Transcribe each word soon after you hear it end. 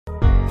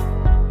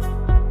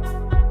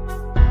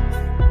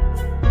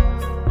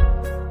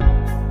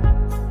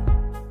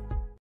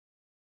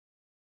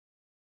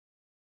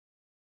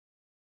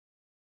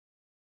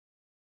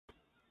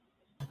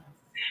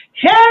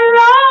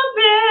Hello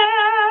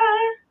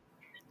there.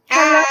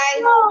 Hi,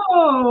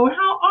 Hello.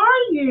 How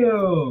are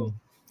you?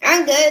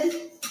 I'm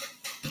good.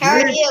 How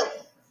are Good. you?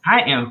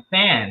 I am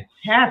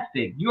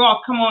fantastic. You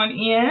all come on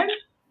in.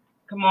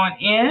 Come on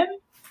in.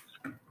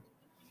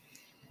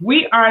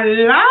 We are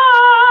live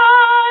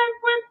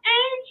with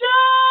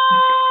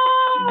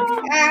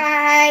Angel.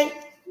 Hi.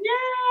 Yay!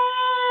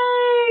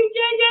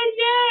 Yay, yay,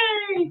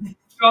 yay.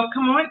 You all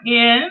come on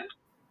in.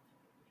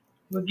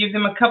 We'll give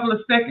them a couple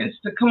of seconds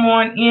to come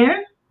on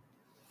in.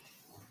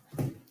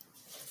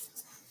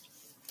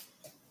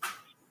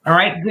 All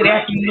right. Good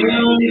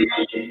afternoon.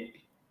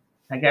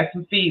 I got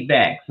some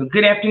feedback. So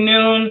good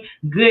afternoon,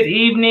 good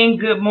evening,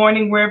 good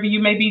morning, wherever you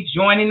may be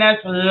joining us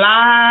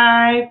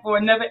live for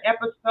another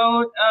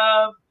episode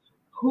of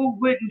Who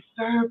Wouldn't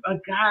Serve a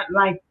God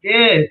Like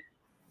This?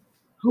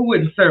 Who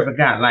wouldn't serve a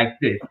God like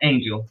this,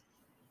 Angel?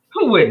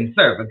 Who wouldn't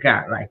serve a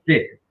God like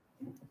this?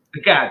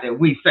 The God that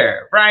we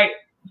serve, right?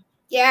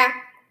 Yeah.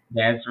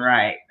 That's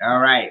right. All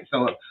right.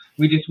 So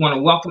we just want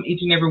to welcome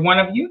each and every one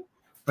of you.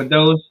 For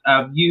those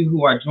of you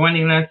who are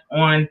joining us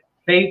on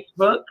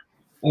Facebook,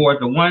 or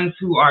the ones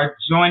who are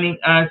joining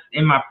us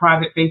in my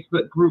private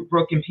Facebook group,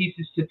 Broken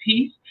Pieces to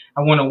Peace,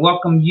 I want to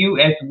welcome you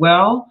as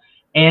well.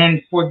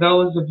 And for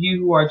those of you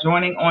who are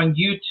joining on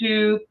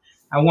YouTube,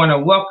 I want to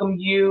welcome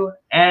you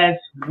as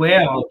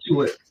well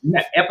to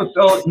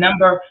episode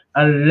number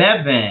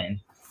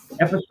 11.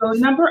 Episode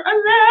number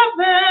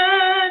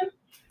 11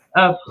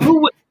 of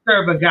Who Would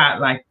Serve a God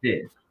Like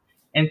This?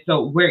 And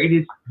so where it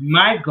is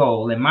my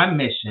goal and my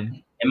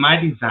mission and my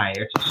desire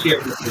to share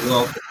with the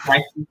world the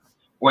crisis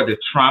or the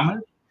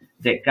traumas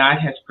that God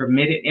has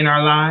permitted in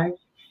our lives,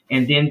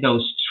 and then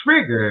those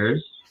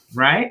triggers,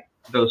 right?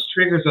 Those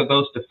triggers are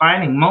those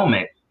defining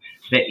moments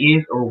that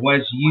is or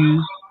was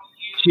used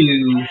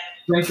to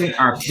strengthen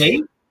our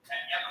faith,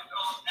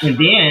 and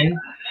then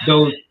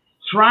those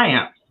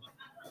triumphs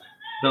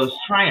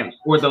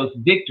or those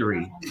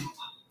victories.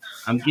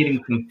 I'm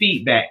getting some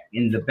feedback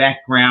in the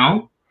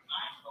background.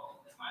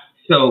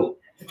 So,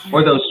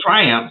 or those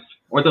triumphs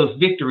or those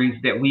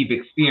victories that we've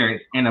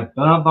experienced, and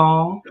above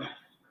all,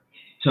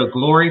 to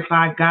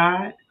glorify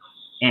God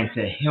and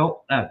to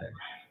help others,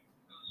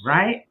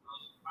 right?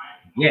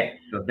 Yes,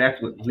 so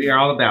that's what we're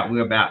all about.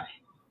 We're about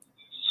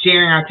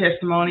sharing our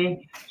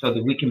testimony so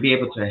that we can be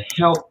able to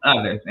help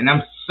others. And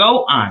I'm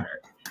so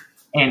honored,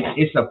 and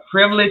it's a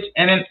privilege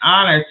and an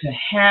honor to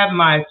have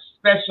my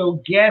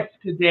special guest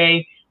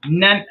today,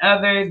 none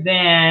other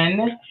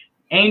than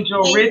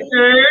Angel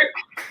Richards.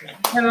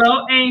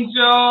 Hello,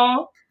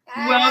 Angel.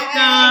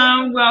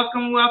 Hi.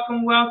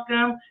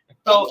 Welcome.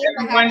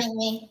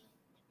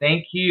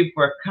 Thank you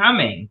for having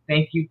me.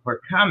 Thank you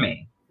for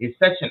coming. It's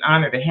such an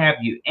honor to have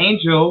you.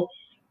 Angel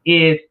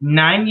is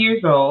 9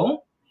 years old.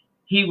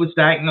 He was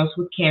diagnosed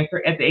with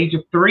cancer at the age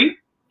of 3.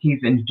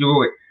 He's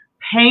endured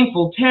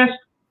painful tests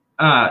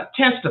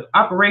of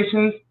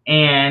operations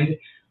and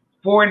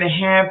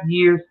 4.5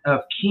 years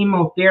of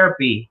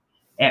chemotherapy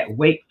at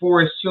Wake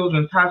Forest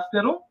Children's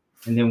Hospital.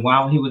 And then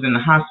while he was in the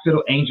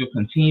hospital, Angel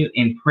continued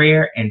in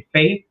prayer and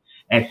faith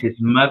as his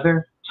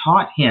mother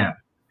taught him.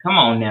 Come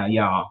on now,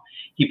 y'all.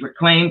 He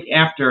proclaimed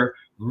after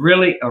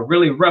a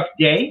really rough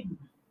day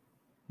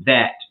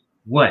that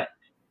what?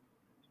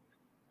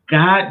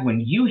 God, when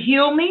you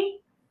heal me,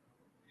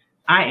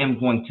 I am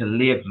going to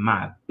live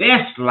my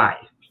best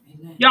life.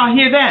 Y'all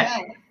hear that?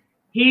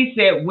 He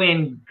said,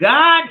 when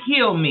God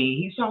heal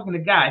me, he's talking to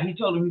God. He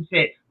told him, he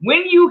said,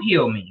 when you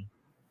heal me,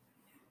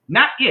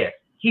 not if.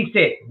 He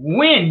said,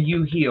 when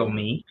you heal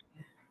me,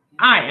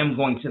 I am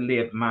going to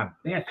live my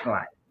best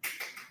life.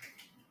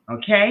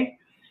 Okay?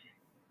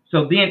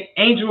 So then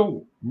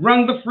Angel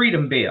rung the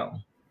freedom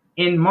bell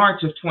in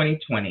March of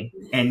 2020.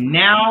 And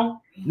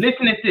now,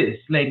 listen at this,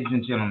 ladies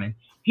and gentlemen.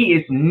 He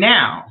is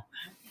now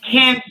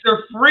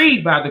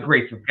cancer-free by the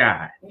grace of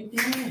God.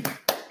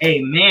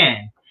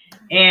 Amen.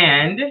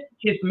 And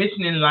his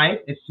mission in life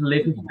is to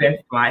live his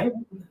best life,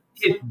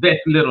 his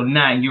best little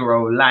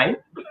 9-year-old life,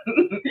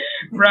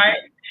 right?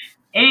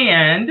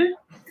 And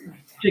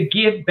to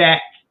give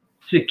back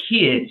to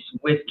kids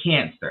with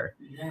cancer.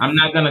 I'm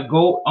not going to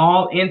go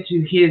all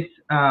into his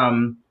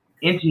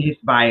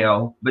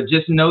bio, but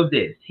just know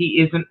this: he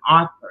is an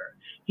author.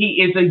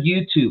 He is a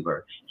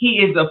YouTuber. He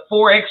is a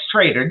Forex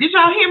trader. Did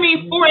y'all hear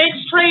me?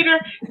 Forex trader.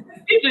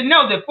 Did you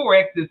know that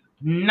Forex is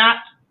not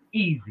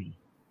easy?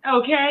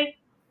 Okay,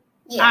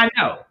 yeah. I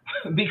know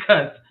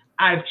because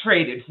I've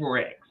traded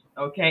Forex.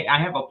 Okay, I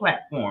have a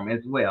platform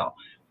as well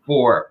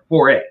for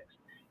Forex.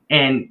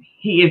 And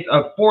he is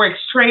a Forex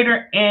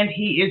trader, and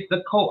he is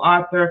the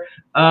co-author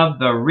of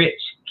the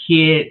Rich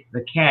Kids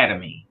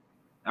Academy.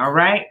 All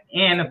right?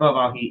 And above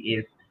all, he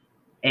is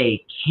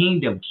a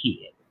kingdom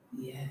kid.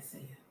 Yes.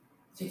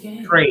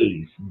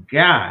 Praise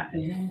God.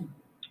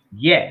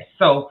 Yes.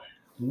 So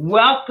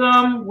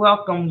welcome,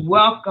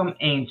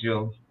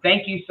 Angel.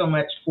 Thank you so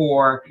much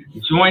for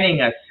joining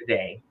us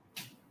today.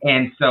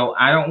 And so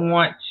I don't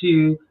want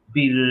to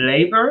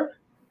belabor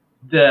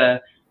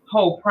the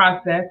whole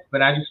process,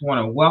 but I just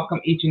want to welcome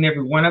each and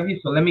every one of you.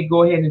 So let me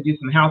go ahead and do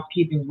some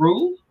housekeeping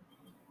rules.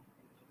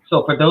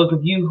 So for those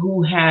of you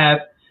who have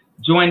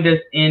joined us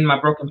in my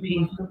Broken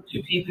Piece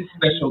to Pieces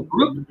special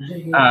group,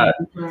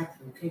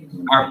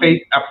 our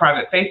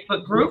private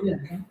Facebook group,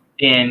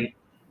 then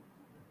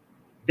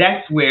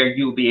that's where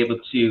you'll be able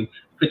to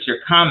put your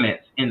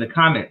comments in the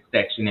comments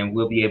section, and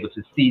we'll be able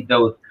to see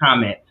those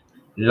comments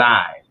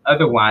live.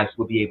 Otherwise,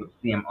 we'll be able to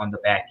see them on the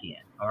back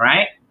end. All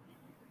right?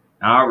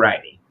 All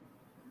righty.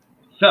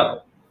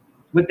 So,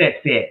 with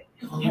that said,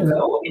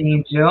 hello,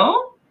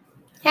 Angel.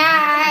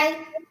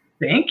 Hi.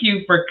 Thank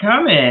you for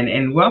coming,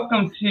 and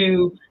welcome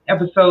to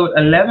episode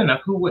 11 of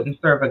Who Wouldn't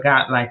Serve a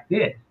God Like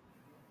This?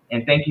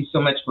 And thank you so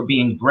much for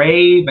being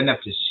brave enough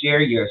to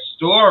share your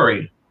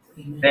story.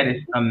 That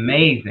is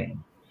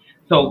amazing.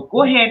 So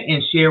go ahead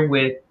and share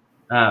with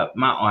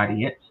my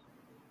audience,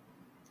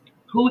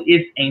 who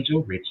is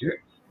Angel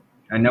Richards?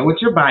 I know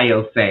what your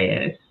bio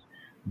says,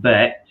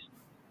 but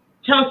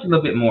tell us a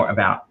little bit more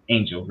about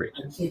Angel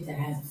Richards. A kid that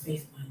has a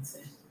faith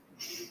mindset.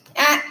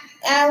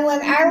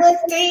 When I was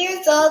 3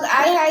 years old,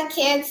 I had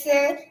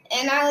cancer,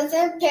 and I was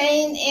in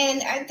pain,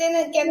 and I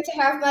didn't get to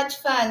have much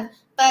fun.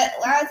 But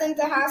while I was in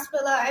the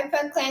hospital, I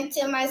proclaimed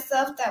to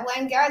myself that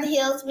when God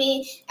heals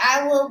me,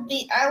 I will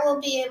be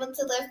able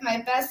to live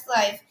my best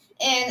life.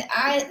 And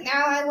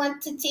I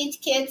want to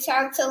teach kids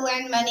how to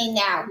learn money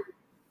now.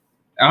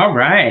 All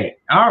right.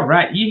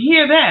 You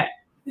hear that?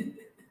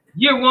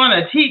 You want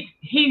to teach?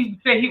 He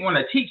said he want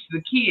to teach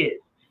the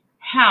kids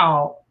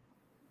how.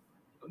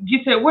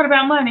 You said what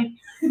about money?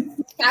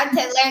 How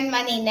to learn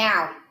money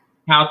now.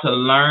 How to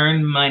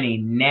learn money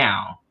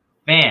now.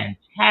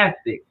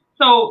 Fantastic.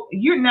 So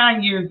you're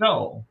 9 years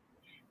old.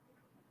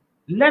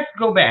 Let's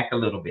go back a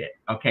little bit.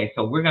 Okay,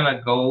 so we're going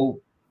to go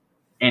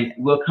and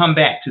we'll come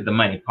back to the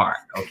money part.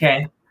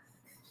 Okay.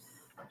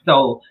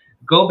 So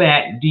go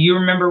back. Do you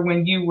remember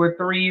when you were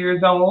 3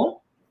 years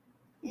old?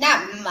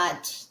 Not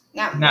much.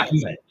 Not much.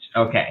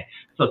 Okay.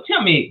 So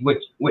tell me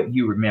what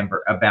you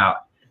remember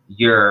about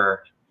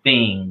your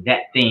thing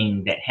that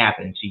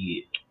happened to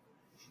you.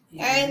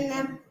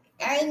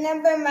 I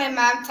remember my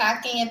mom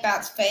talking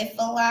about faith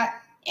a lot,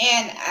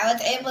 and I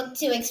was able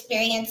to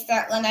experience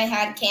that when I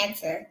had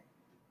cancer.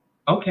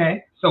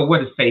 Okay. So what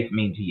does faith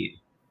mean to you?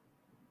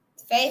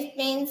 Faith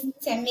means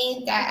to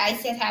me that I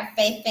should have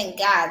faith in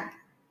God.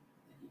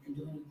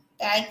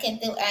 That I can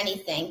do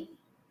anything.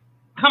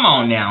 Come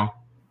on now.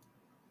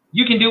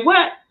 You can do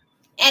what?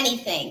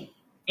 Anything.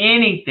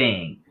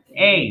 Anything.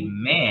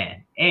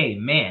 Amen.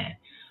 Amen.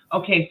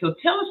 Okay, so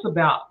tell us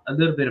a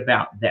little bit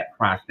about that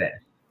process.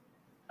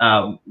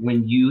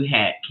 When you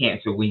had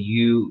cancer, when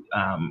you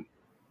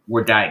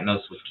were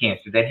diagnosed with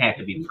cancer, that had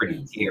to be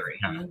pretty scary,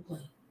 huh?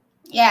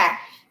 Yeah.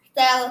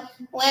 So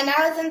when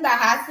I was in the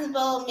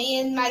hospital, me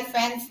and my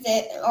friends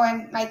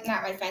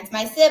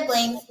my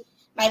siblings,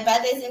 my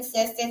brothers and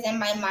sisters, and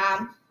my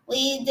mom,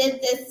 we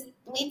did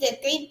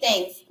 3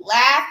 things: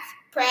 laugh,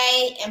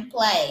 pray, and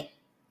play.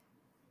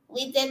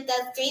 We did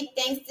those 3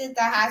 things through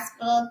the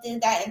hospital through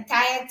that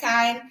entire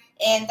time,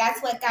 and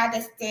that's what got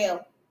us through.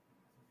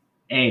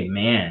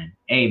 Amen.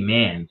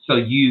 Amen. So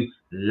you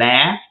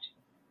laughed,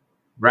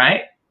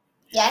 right?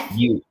 Yes.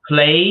 You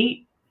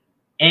played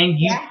and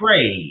you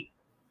prayed.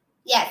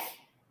 Yes.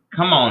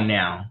 Come on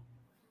now.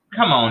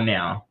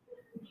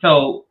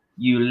 So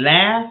you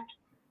laughed.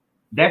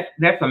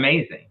 That's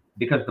amazing,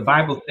 because the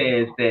Bible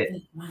says that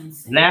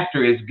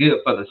laughter is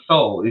good for the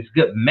soul. It's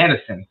good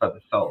medicine for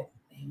the soul.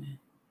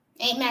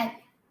 Amen.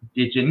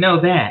 Did you know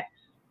that?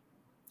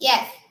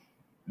 Yes.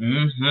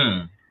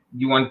 Mm-hmm.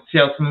 You want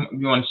to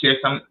share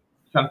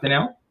something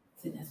else?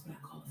 That's what I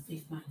call a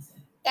faith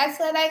mindset. That's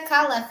what I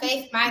call a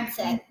faith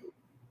mindset.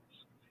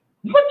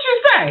 What'd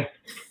you say?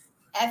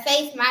 A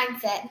faith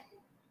mindset.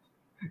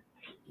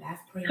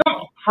 Come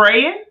on,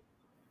 praying,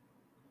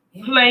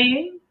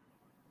 playing,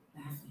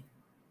 laughing.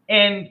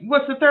 And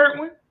what's the third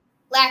one?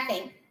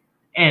 Laughing.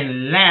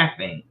 And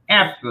laughing.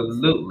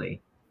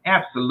 Absolutely.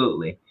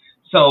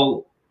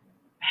 So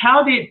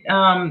how did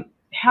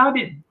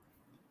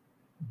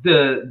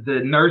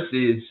the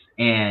nurses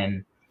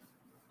and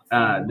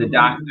the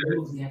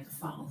doctors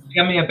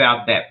tell me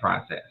about that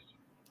process?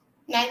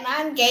 My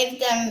mom gave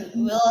them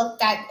rules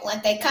that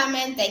when they come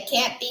in, they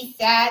can't be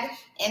sad,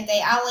 and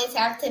they always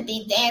have to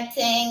be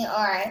dancing,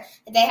 or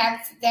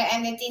their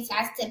energies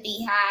has to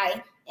be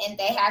high, and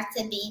they have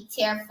to be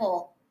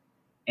cheerful.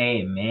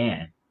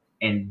 Amen.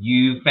 And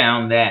you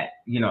found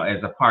that,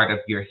 as a part of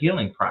your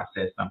healing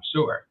process, I'm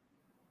sure.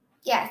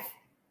 Yes.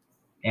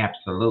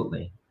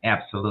 Absolutely.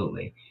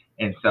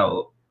 And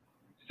so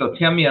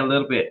tell me a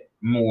little bit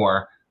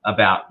more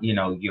about,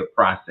 your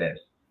process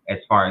as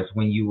far as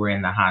when you were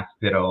in the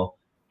hospital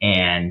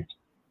and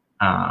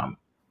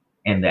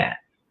that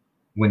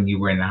when you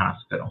were in the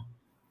hospital.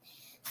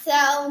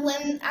 So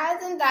when I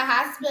was in the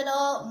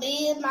hospital,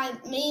 me and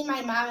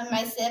my mom and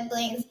my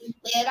siblings,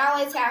 we would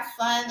always have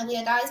fun. We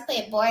would always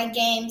play board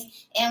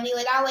games, and we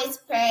would always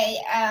pray.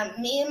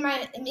 Me and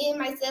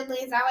my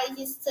siblings always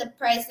used to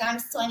pray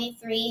Psalms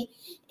 23,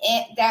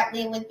 that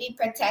we would be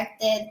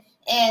protected,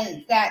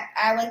 and that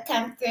I would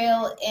come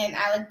through, and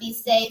I would be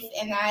safe,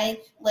 and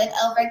I would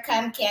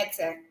overcome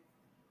cancer.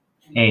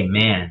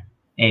 Amen.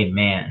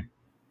 Amen.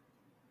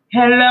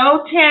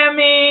 Hello,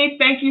 Tammy.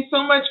 Thank you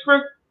so much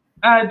for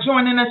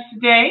joining us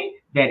today.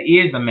 That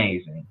is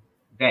amazing.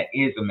 That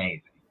is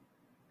amazing.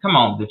 Come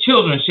on, the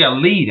children shall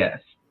lead us.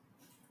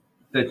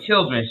 The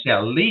children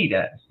shall lead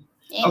us.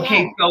 Amen.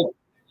 Okay,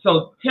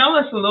 so tell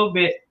us a little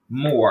bit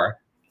more.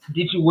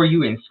 Were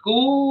you in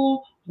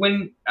school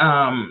when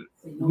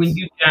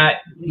you got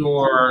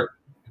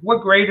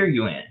what grade are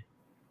you in?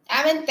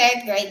 I'm in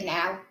 3rd grade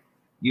now.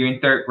 You're in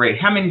 3rd grade.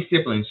 How many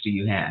siblings do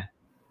you have?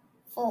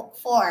 4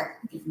 or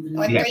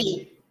Yeah.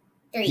 3.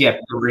 3. You have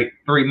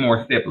three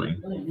more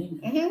siblings.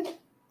 Mm-hmm.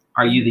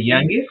 Are you the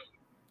youngest?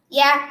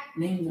 Yeah.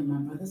 Name them, my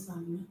brother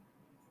Solomon.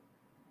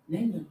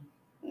 Name them.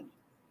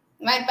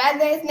 My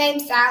brother is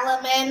named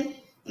Solomon.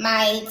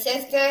 My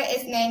sister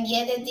is named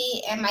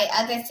Unity, and my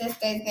other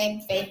sister is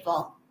named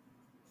Faithful.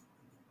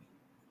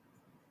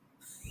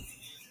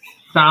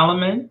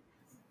 Solomon.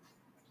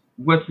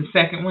 What's the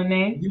second one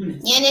named?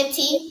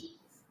 Unity.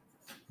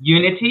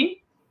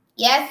 Unity.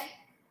 Yes.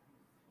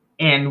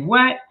 And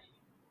what?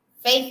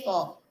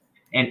 Faithful.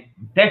 And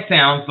that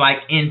sounds like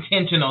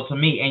intentional to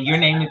me. And your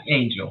name is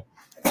Angel.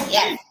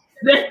 Yes.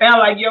 That sounds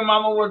like your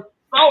mama was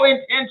so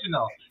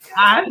intentional.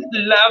 I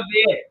love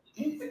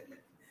it.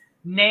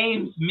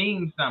 Names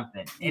mean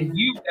something. And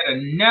you better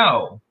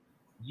know.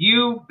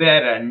 You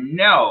better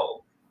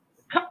know.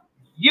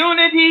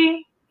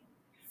 Unity,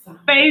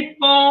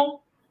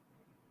 Faithful,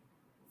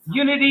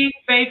 Unity,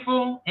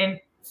 Faithful, and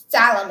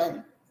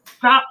Solomon.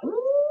 Sound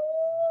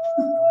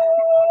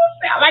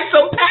like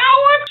some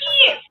power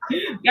kids.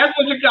 That's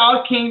what you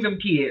call kingdom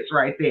kids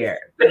right there.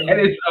 That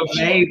is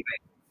amazing.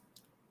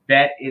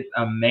 That is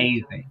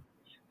amazing.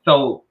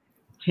 So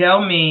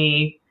tell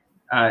me,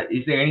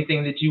 is there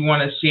anything that you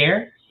want to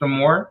share some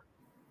more?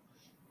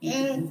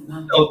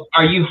 So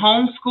are you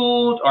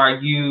homeschooled?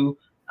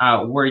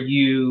 Were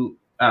you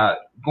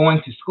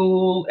going to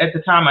school at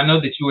the time? I know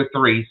that you were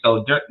 3.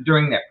 So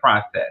during that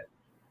process,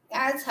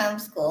 I was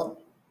homeschooled.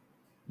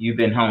 You've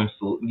been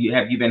homeschooled.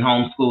 Have you been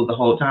homeschooled the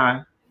whole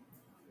time?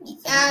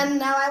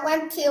 No, I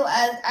went to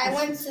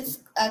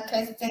a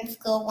Christian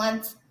school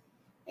once,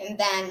 and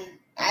then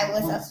I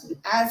was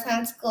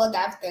homeschooled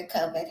after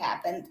COVID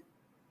happened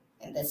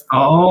in the school.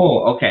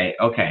 Oh,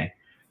 okay.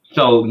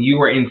 So you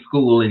were in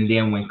school, and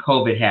then when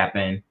COVID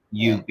happened,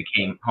 you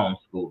became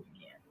homeschooled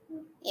again.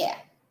 Yeah.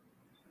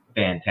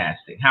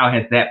 Fantastic. How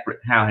has that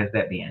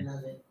been?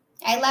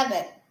 I love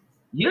it.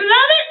 You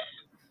love it?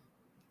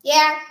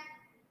 Yeah.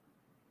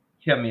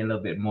 Tell me a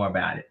little bit more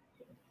about it.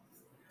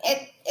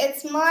 It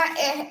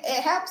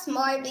helps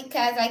more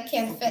because I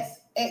can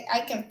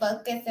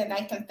focus and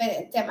I can fit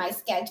it into my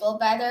schedule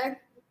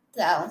better.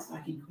 So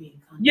I can create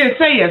content. Yeah,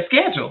 say a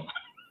schedule.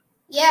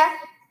 Yeah.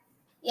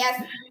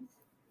 Yes.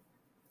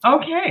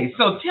 Okay,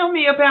 so tell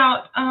me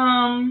about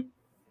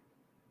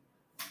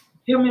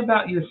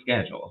your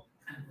schedule.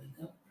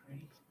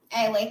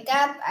 I wake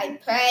up, I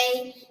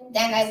pray,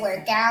 then I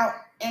work out,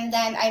 and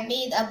then I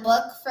read a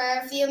book for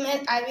a few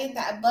minutes. I read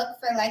a book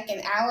for like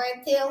an hour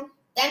or 2.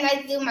 Then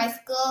I do my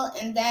school,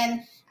 and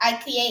then I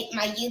create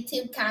my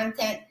YouTube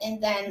content,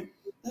 and then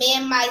me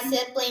and my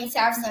siblings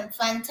have some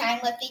fun time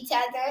with each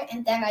other,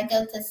 and then I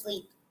go to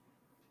sleep.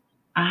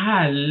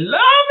 I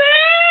love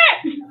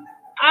it.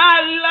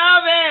 I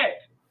love it.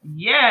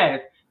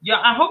 Yes.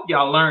 I hope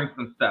y'all learned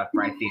some stuff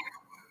right there.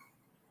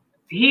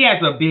 He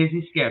has a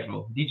busy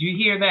schedule. Did you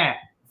hear that?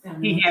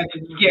 He has a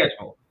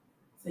schedule.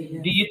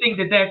 Do you think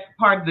that that's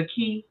part of the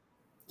key?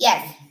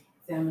 Yes.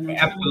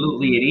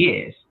 Absolutely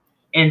it is.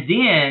 And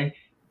then,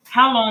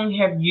 how long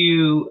have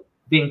you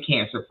been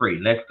cancer-free?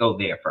 Let's go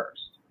there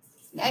first.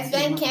 I've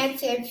been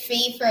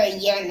cancer-free for a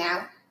year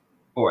now.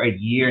 For a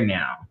year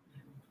now.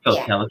 So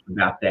tell us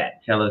about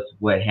that. Tell us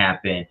what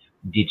happened.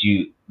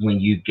 You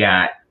went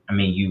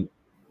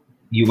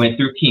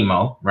through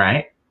chemo,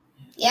 right?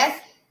 Yes.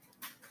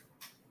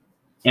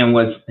 And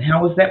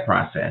how was that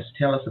process?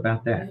 Tell us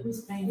about that. It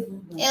was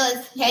painful. It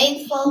was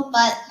painful,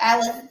 but I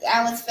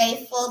was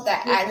faithful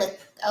that I would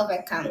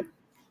overcome.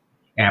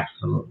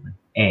 Absolutely.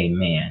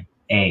 Amen.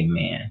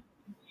 Amen.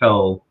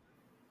 So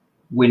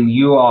when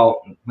you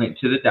all went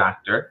to the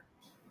doctor,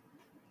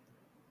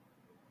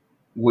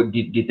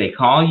 did they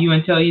call you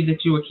and tell you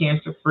that you were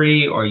cancer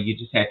free, or you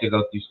just had to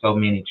go through so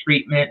many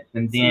treatments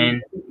and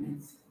then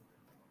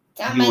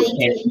So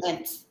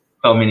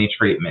many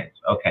treatments.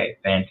 Okay,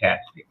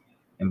 fantastic.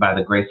 And by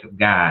the grace of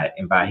God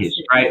and by His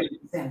stripes,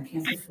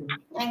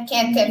 I'm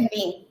cancer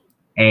free.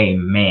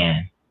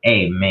 Amen.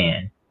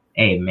 Amen.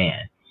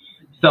 Amen.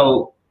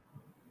 So,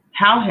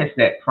 how has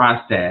that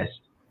process?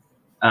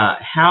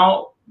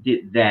 How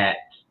did that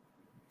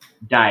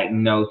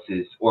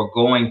diagnosis or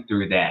going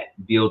through that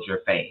build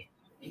your faith?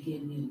 It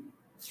gave me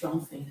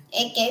strong faith.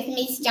 It gave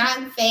me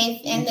strong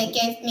faith, and it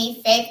gave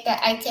me faith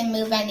that I can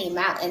move any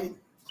mountain.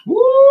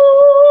 Woo!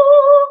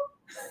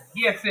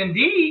 Yes,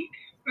 indeed.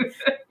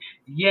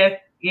 Yes,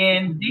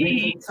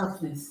 indeed. Mental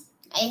toughness.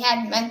 I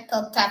had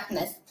mental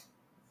toughness.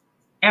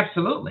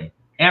 Absolutely.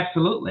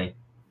 Absolutely.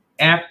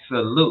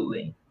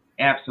 Absolutely.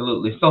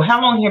 Absolutely. So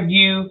how long have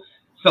you,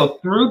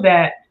 through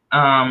that,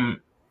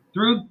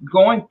 through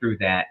going through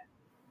that,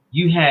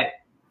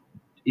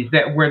 is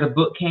that where the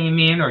book came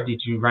in, or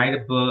did you write a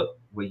book?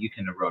 Well, you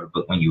couldn't have wrote a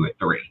book when you were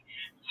 3.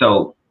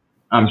 So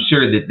I'm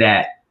sure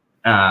that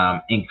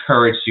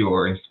encouraged you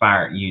or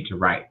inspired you to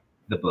write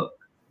the book,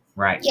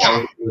 right? Yeah. Tell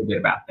us a little bit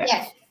about that.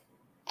 Yes.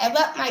 I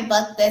wrote my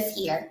book this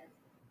year.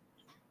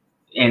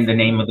 And the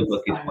name of the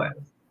book is what?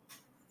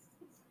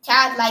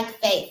 Childlike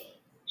Faith.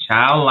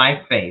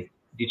 Childlike Faith.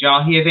 Did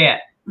y'all hear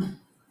that?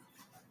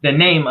 The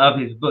name of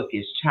his book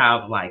is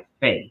Childlike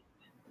Faith.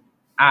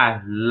 I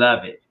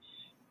love it.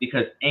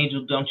 Because,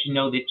 Angel, don't you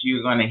know that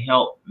you're going to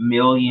help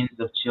millions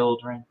of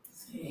children?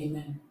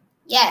 Amen.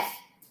 Yes.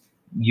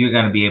 You're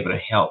going to be able to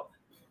help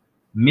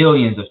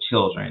millions of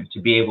children to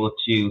be able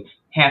to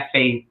have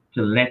faith,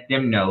 to let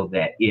them know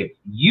that if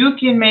you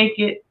can make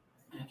it,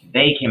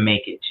 they can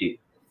make it too.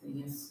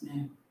 Yes,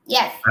 ma'am.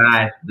 Yes.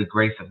 By the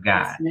grace of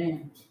God. Yes,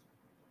 ma'am.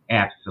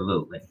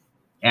 Absolutely.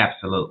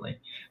 Absolutely.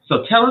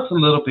 So tell us a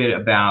little bit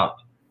about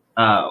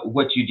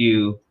what you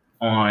do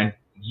on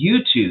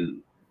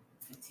YouTube.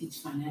 I teach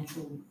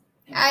financial.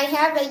 I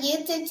have a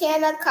YouTube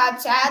channel called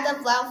Child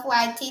of Love where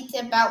I teach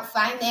about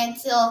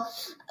financial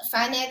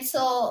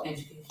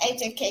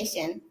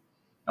education.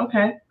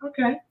 Okay.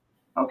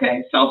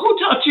 So who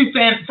taught you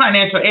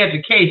financial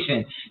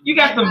education? You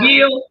got My some mom.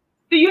 bills?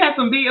 Do you have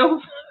some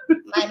bills?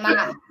 My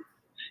mom.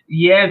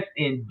 Yes,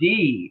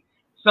 indeed.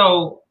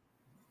 So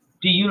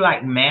do you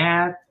like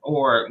math,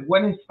 or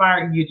what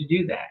inspired you to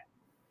do that?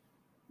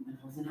 When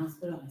I was in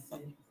hospital, I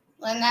said,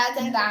 When I was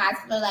in the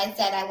hospital, I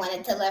said I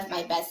wanted to live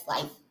my best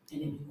life.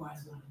 and it requires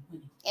a lot of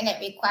money. And it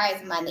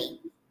requires money.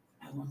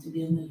 I want to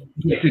be a millionaire.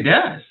 Yes, it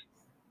does.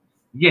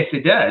 Yes,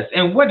 it does.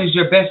 And what does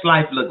your best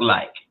life look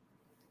like?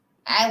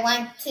 I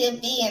want to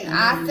be an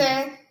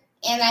author,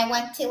 and I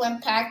want to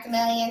impact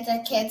millions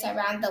of kids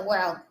around the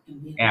world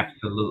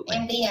Absolutely.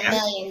 and be a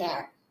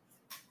millionaire.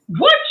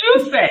 What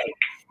you say?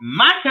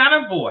 My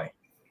kind of boy.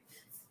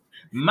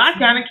 My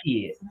kind of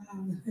kid.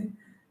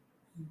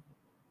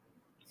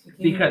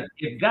 Because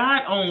if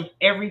God owns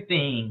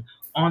everything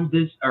on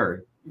this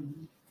earth,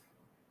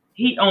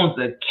 he owns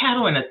the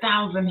cattle and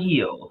 1,000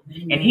 hills,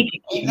 and he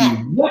can give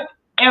you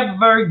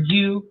whatever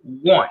you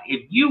want.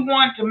 If you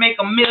want to make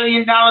 $1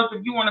 million,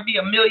 if you want to be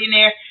a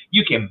millionaire,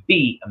 you can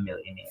be a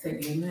millionaire. Say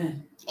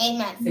amen.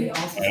 Amen. Say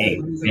also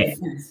Amen. say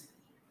defense.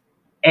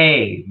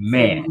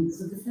 Amen.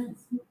 Say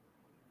defense.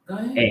 Go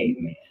ahead.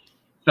 Amen.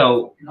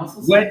 So And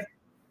also what?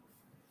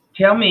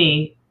 Tell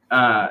me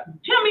how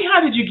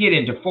did you get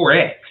into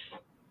Forex?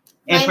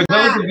 And My for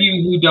those mom. of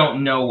you who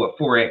don't know what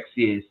Forex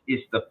is,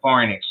 it's the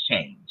foreign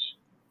exchange.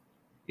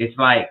 It's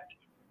like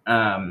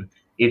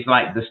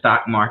the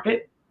stock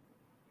market,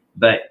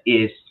 but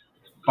it's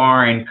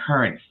foreign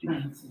currency.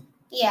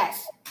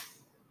 Yes.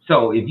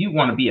 So if you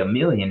want to be a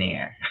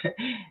millionaire,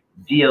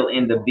 deal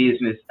in the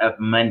business of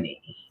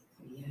money.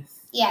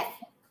 Yes. Yes.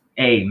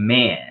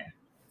 Amen.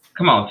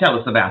 Come on, tell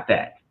us about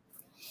that.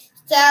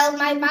 So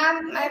my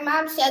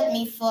mom showed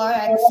me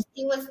Forex.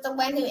 She was the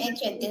one who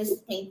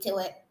introduced me to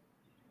it.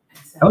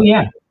 Oh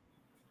yeah,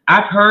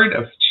 I've heard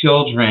of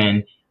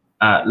children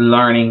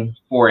learning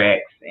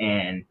Forex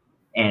and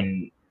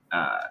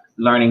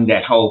learning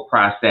that whole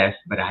process,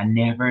 but I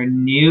never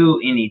knew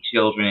any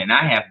children, and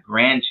I have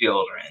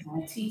grandchildren,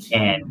 I teach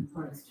and you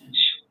Forex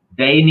exchange.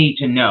 they need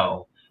to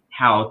know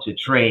how to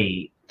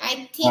trade.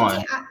 I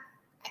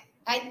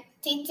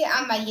teach it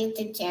on my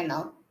YouTube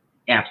channel.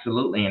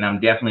 Absolutely, and I'm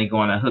definitely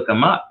going to hook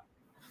them up.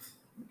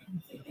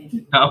 Thank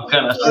you. I'm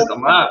going to hook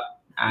them up.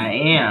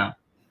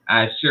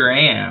 I sure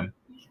am.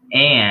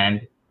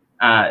 And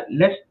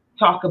let's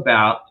talk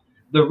about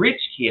the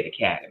Rich Kid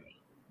Academy.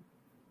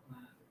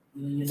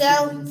 So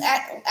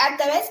at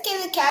the Rich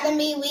Kid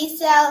Academy, we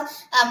sell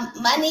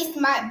money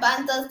smart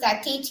bundles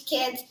that teach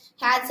kids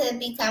how to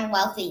become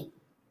wealthy.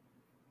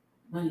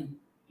 Money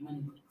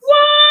books.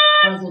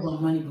 What? Puzzles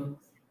on money books.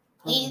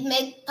 We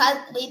make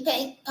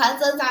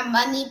puzzles on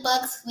money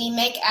books. We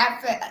make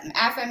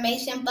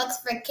affirmation books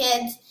for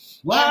kids.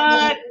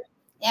 What?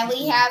 And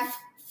we have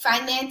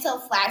financial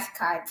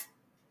flashcards.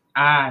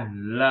 I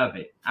love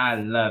it. I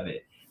love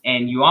it.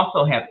 And you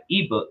also have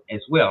ebook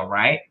as well,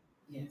 right?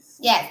 Yes.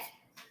 Yes.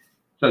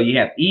 So you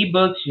have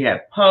ebooks, you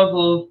have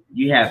puzzles,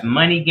 you have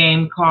money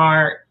game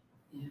cards.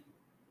 Yeah.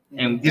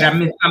 And did I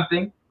miss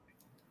something?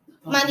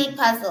 Money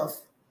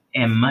puzzles.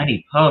 And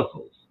money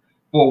puzzles.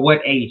 For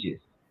what ages?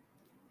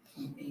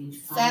 From age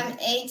 5. From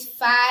age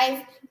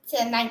 5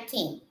 to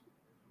 19.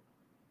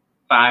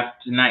 5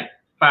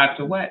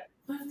 to what?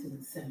 5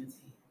 to 17.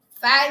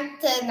 5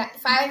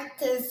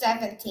 to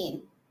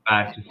 17.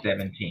 5 to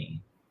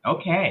 17.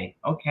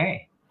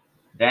 Okay.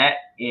 That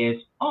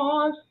is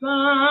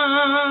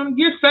awesome.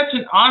 You're such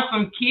an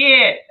awesome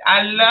kid.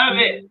 I love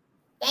it.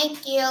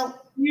 Thank you.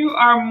 You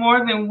are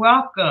more than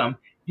welcome.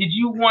 Did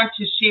you want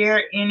to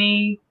share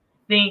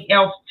anything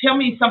else? Tell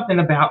me something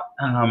about,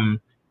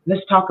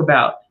 let's talk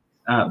about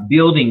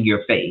building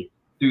your faith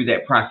through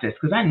that process,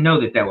 because I know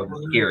that was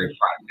a scary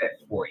process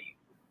for you,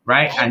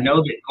 right? I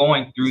know that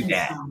going through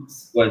that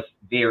was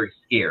very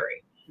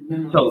scary.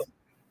 So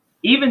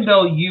even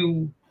though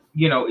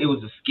it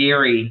was a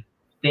scary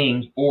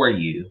thing for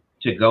you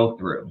to go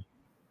through,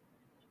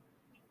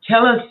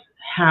 Tell us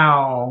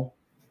how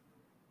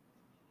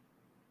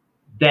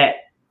that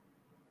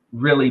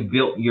really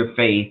built your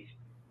faith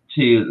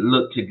to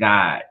look to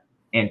God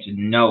and to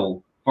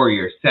know for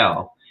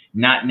yourself,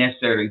 not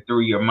necessarily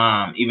through your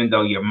mom, even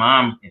though your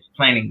mom is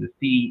planting the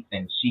seeds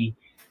and she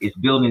is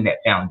building that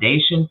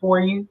foundation for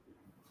you.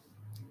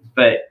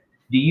 But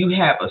do you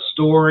have a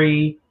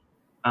story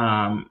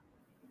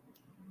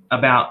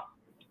about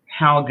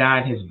how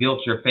God has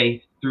built your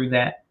faith through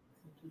that?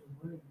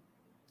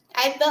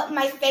 I built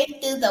my faith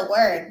through the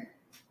word.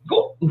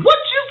 What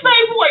you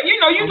say, boy? You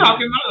know you're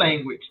talking my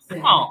language.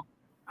 Come on.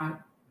 I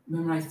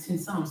memorize 10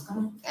 Psalms. Come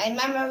on. I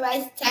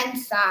memorize 10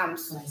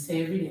 Psalms. So I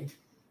say every day.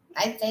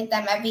 I say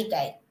them every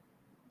day.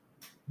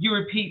 You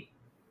repeat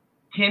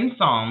 10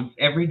 Psalms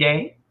every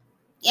day?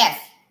 Yes.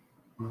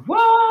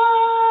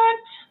 What?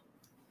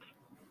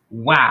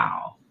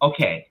 Wow.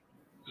 Okay.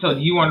 So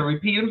do you want to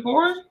repeat them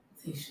for us?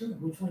 Say sure.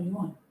 Which one you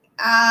want?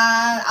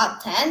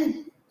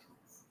 10.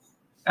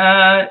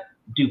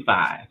 Do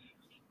 5.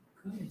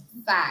 Good.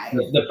 5.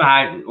 The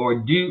 5, or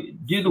do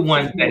the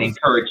ones that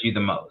encourage you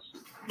the most.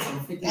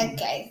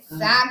 Okay.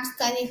 Psalms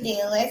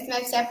 23. Lift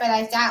my shepherd,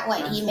 I shall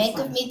want. He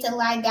maketh me to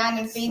lie down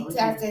in green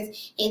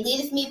pastures. He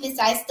leadeth me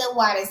beside still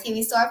waters. He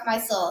restoreth my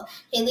soul.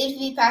 He leadeth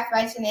me past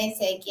righteousness'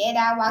 sake. Yet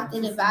I walk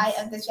through the valley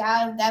of the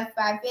shadow of death,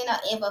 for I fear no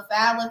evil, for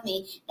thou art with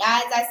me. Thou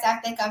is thy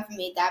staff that comfort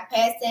me. Thou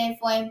hast in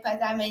for him, but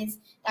thou means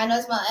thou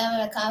knowest my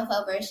enemy to come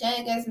over.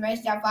 Surely goodness and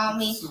mercy shall follow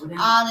me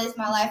all this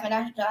my life, and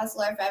I shall trust the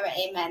Lord forever.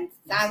 Amen.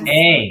 Psalms.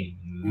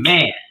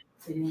 Amen.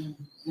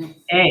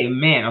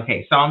 Amen.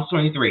 Okay, Psalms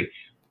 23.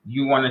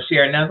 You want to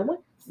share another one?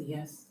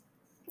 Yes.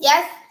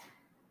 Yes.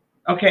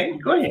 Okay,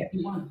 go ahead.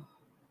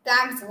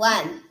 Psalms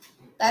 1.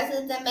 Blessed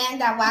is the man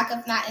that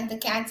walketh not in the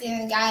counsel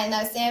of God, and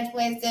no stands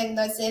wisdom,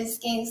 nor sits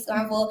king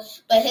scornful.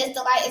 But his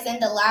delight is in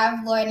the law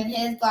of the Lord, and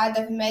his law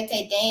doth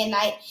meditate day and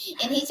night.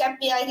 And he shall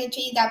be like a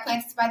tree that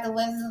planted by the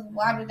rivers of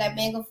water, that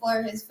bringeth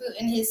forth his fruit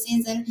in his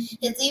season.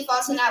 His leaf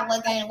also not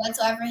wither, and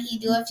whatsoever he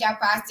doeth shall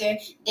prosper.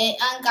 The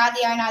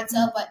ungodly are not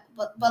so, but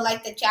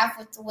like the chaff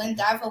which the wind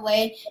drive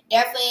away.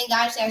 Therefore in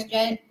God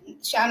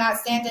shall not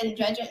stand in the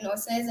judgment, nor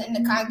sins in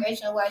the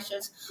congregation of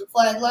righteous.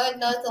 For the Lord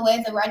knows the way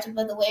of the righteous,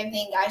 but the way of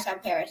the ungodly shall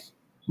perish.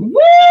 Woo!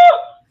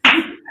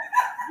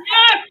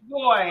 Yes,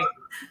 boy.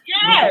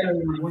 Yes.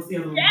 What's the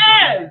other one?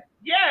 Yes.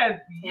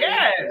 Yes.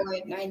 Yes.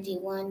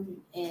 91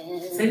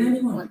 and Say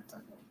 91.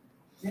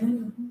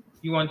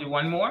 You want to do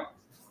one more?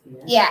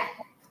 Yeah.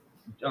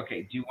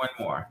 Okay, do one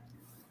more.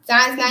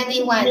 Psalms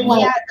 91.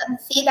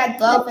 He that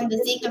dwelleth in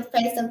the secret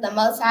place of the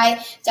Most High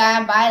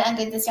shall abide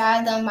under the shadow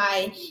of the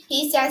Almighty.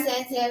 He shall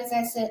say,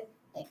 Psalms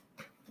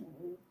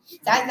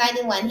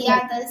 91. He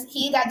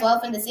that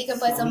dwelleth in the secret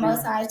place of the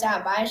Most High shall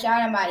abide under the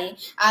shadow of the Almighty.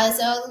 I will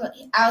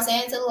say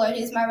unto the Lord,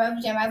 He is my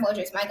refuge and my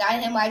fortress, my God,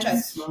 in Him will I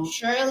trust.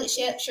 Surely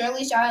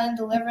shall He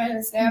deliver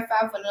his snare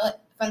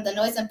from the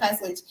noise and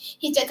pestilence.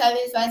 He shall cover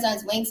his friends on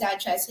his wings, I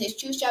trust. His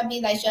truth shall be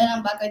thy shield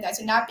and buckler. Thou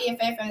shalt not be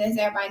afraid from the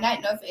snare by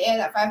night, nor for air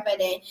that flieth by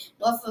day,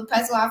 nor for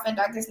pestilence in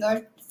darkness,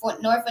 nor for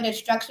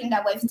destruction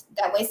that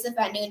wasteth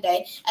at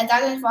noonday.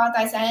 1,000 fall at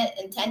thy side,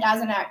 and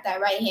 10,000 at thy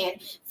right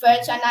hand. For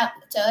it shall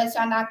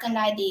not come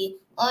nigh thee.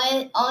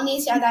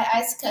 Only shall thy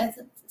eyes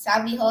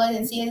shall behold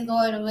and see the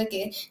glory of the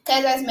wicked.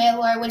 Because as my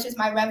Lord, which is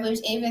my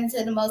refuge, even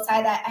to the Most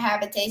High that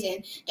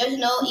habitation. There shall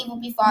no evil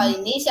befall thee,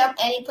 neither shall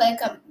any plague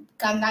come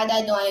nigh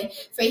thy dwelling.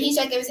 For he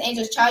shall give his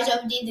angels charge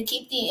over thee to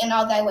keep thee in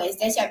all thy ways.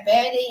 They shall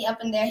bear thee up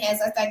in their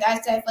hands, lest thy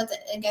dash foot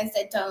against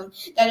thy tongue.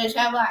 That the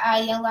tremble I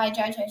young light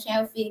judge her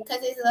shall feet.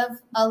 Because his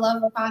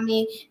love upon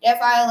me,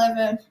 therefore I will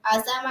deliver him.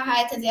 I'll set my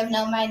high, because they have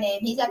known my name.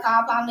 He shall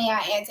call upon me,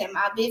 I answer him.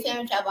 I'll be with him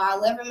in trouble. I'll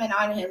deliver him and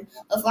honor him.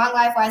 With long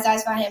life will I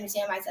satisfy him and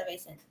share my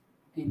salvation.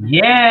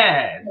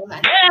 Yes.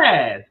 Amen.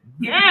 Yes.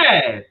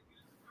 Yes.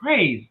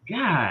 Praise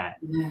God.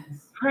 Yes.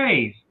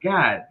 Praise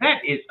God.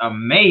 That is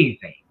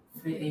amazing.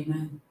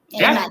 Amen.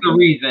 That's the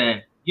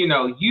reason,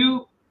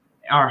 you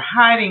are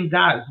hiding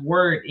God's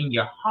word in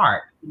your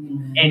heart,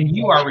 and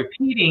you are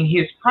repeating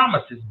His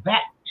promises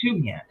back to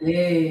Him.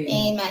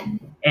 Amen.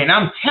 And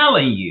I'm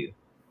telling you,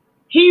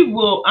 He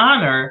will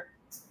honor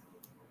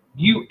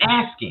you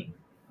asking,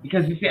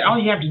 because He said all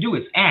you have to do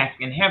is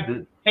ask and have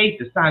the faith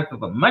the size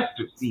of a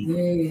mustard seed,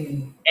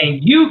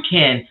 and you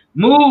can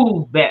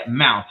move that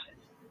mountain.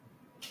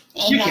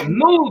 Amen. You can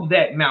move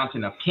that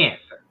mountain of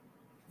cancer.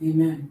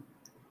 Amen.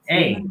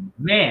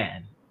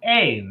 Amen.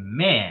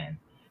 Amen.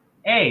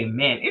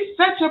 Amen. It's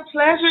such a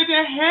pleasure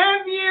to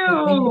have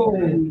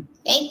you.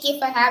 Thank you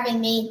for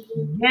having me.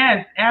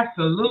 Yes,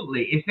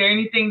 absolutely. Is there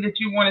anything that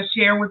you want to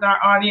share with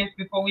our audience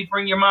before we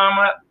bring your mom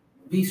up?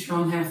 Be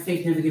strong, have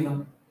faith, never give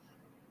up.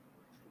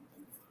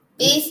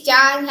 Be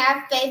strong,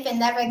 have faith, and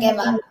never give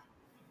up.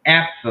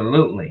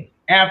 Absolutely.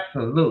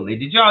 Absolutely.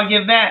 Did y'all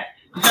give that?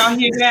 Did y'all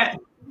hear that?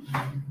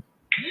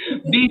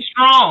 Be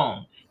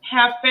strong,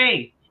 have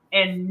faith,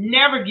 and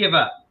never give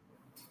up.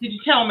 Did you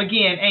tell them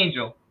again,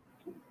 Angel?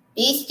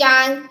 Be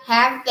strong,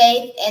 have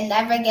faith, and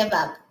never give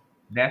up.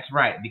 That's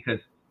right, because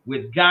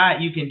with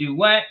God, you can do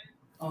what?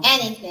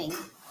 Anything.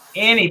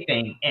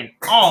 Anything and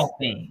all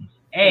things.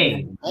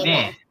 Amen.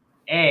 Amen.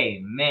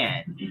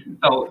 Amen.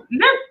 So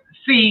let's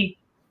see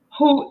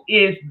who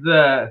is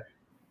the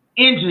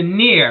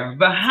engineer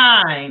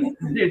behind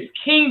this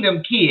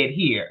kingdom kid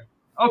here.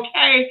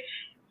 Okay.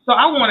 So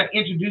I want to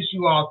introduce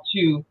you all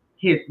to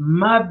his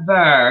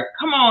mother.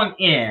 Come on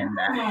in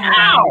the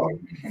house.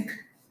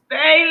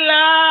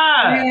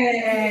 Sayla.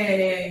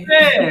 Hey.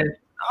 Yes.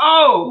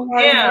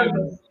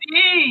 OMG.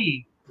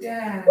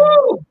 Yeah.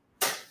 Woo.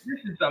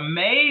 This is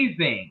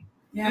amazing.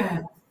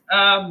 Yeah.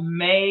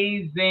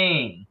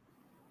 Amazing.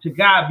 To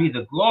God be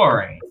the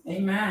glory.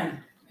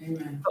 Amen.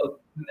 Amen.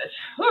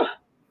 So,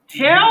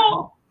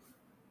 tell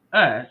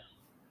us,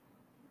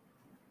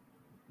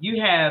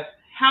 you have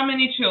how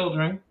many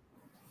children?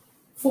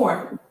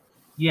 4.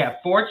 You have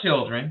 4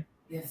 children.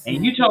 Yes.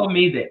 And you told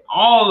me that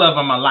all of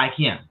them are like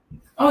him.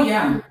 Oh,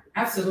 yeah.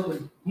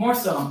 Absolutely. More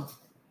so.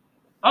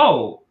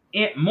 Oh,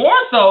 more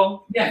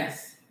so.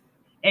 Yes.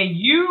 And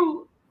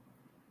you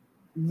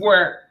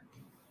were,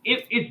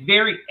 it's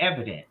very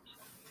evident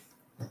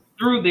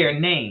through their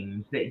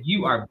names that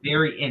you are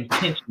very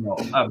intentional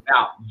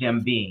about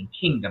them being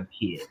kingdom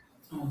kids.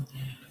 Oh,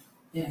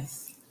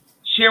 yes.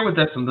 Share with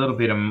us a little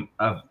bit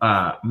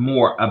of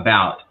more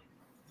about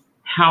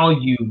how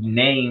you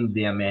named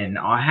them and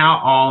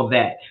how all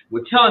that.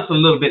 Well, tell us a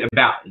little bit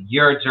about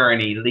your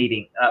journey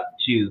leading up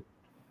to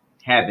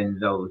having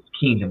those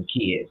kingdom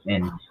kids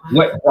and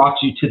what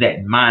brought you to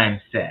that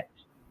mindset.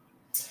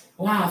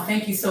 Wow,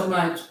 thank you so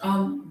much.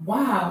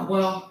 Wow,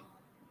 well,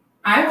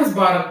 I was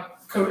brought up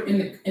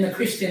in a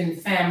Christian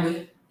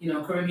family,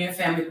 Caribbean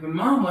family. My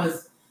mom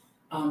was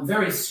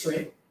very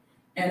strict,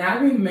 and I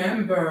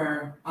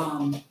remember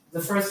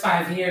the first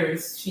 5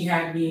 years she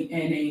had me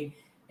in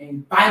a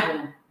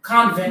Bible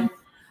convent,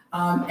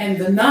 and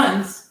the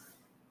nuns.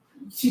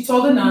 She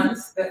told the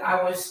nuns that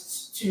I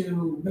was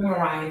to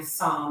memorize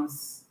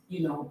Psalms.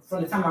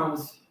 From the time I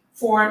was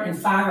 4 and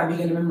 5, I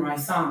began to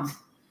memorize Psalms.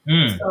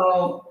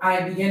 So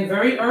I began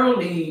very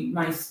early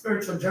my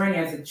spiritual journey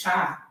as a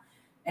child,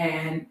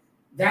 and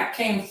that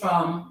came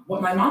from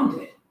what my mom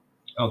did.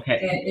 Okay.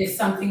 And it's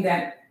something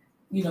that,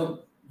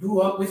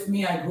 grew up with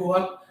me. I grew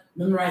up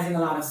memorizing a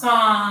lot of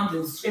Psalms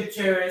and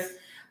scriptures,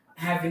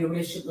 having a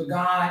relationship with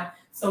God.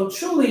 So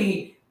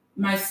truly,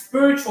 my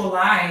spiritual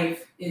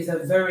life is a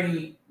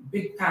very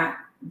big part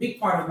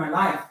of my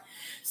life.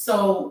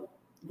 So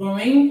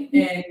growing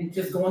and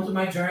just going through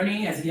my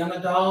journey as a young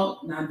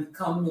adult, and I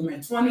become in my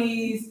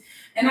 20s,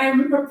 and I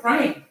remember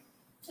praying.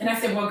 And I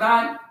said, well,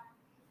 God,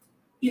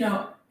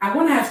 I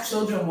want to have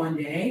children one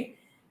day,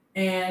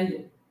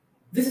 and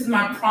this is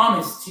my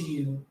promise to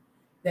you,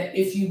 that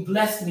if you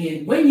bless me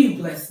and when you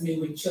bless me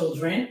with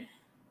children,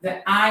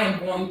 that I am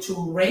going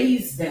to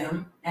raise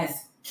them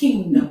as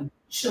kingdom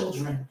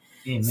children.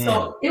 Amen.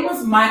 So it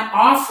was my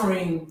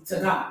offering to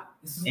God.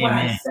 This is what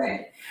I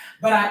said.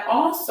 But I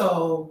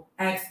also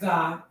asked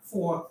God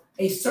for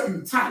a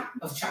certain type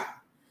of child.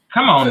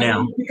 Come on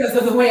now. Because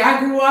of the way I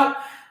grew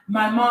up,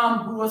 my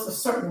mom grew us a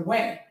certain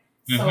way.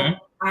 So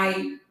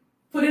I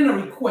put in a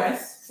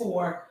request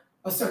for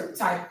a certain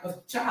type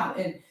of child,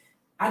 and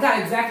I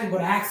got exactly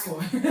what I asked for.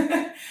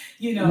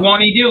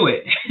 Won't he do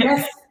it?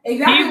 Yes,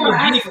 exactly what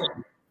I asked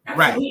for.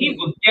 Right. He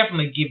will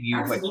definitely give you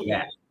what you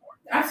ask for.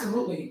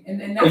 Absolutely. And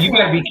that's so you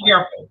better be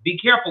careful. Be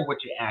careful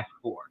what you ask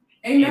for.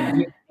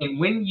 Amen. And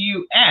when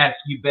you ask,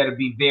 you better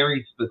be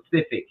very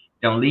specific.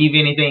 Don't leave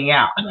anything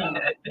out.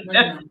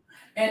 No.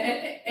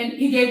 And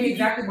he gave me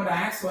exactly what I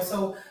asked for.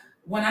 So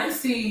when I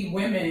see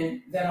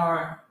women that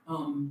are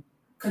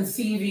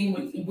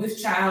conceiving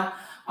with child,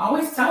 I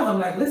always tell them,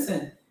 like,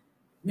 listen,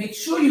 make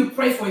sure you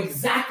pray for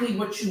exactly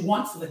what you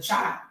want for the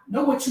child.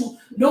 Know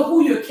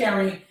who you're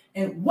carrying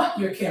and what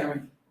you're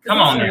carrying. Come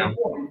on now.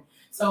 Important.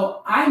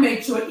 So I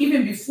made sure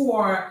even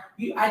before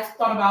I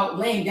thought about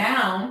laying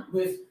down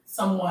with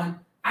someone,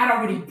 I'd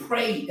already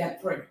prayed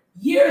that prayer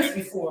years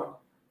before,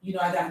 I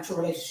got into a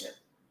relationship.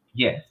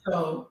 Yes.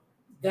 So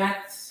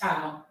that's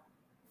how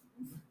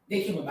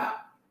they came about.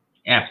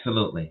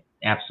 Absolutely.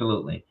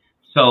 Absolutely.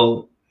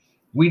 So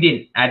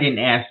I didn't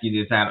ask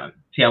you this.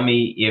 Tell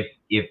me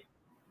if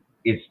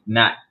it's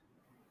not,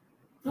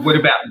 what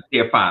about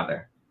their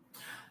father?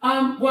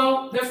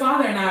 Well, their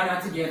father and I are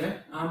not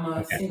together. I'm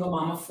a single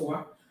mom of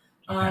 4.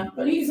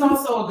 But he's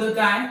also a good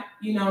guy.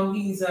 He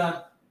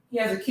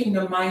has a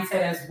kingdom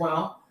mindset as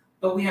well.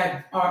 But we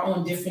have our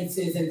own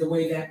differences in the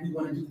way that we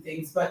want to do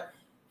things. But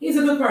he's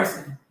a good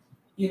person,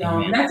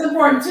 and that's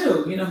important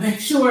too. Make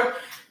sure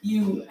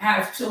you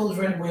have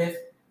children with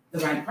the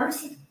right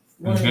person.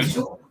 You want to make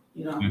sure,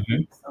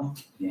 So,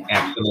 yeah.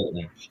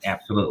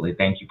 Absolutely.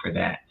 Thank you for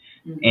that.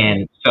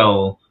 And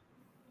so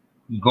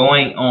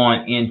going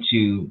on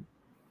into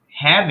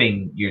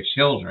having your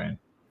children,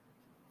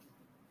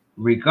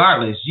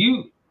 regardless,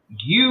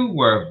 you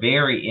were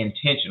very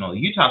intentional.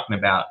 You talking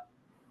about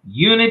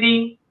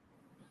unity,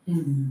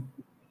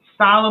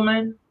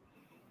 Solomon,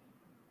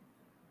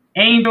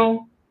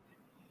 Angel,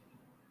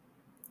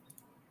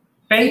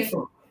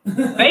 faithful.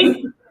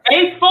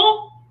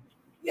 Faithful?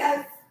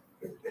 Yes.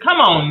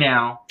 Come on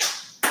now.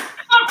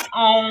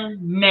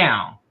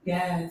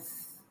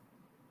 Yes.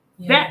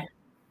 That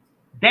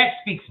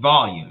speaks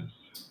volumes.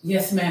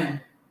 Yes, ma'am.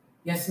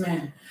 Yes,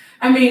 ma'am.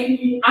 I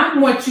mean,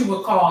 I'm what you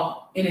would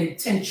call an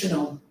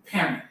intentional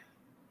parent.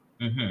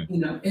 Mm-hmm. You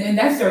know, and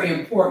that's very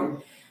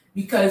important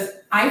because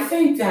I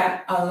think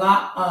that a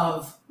lot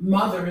of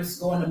mothers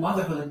go into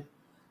motherhood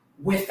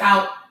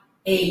without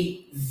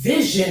a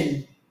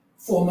vision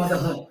for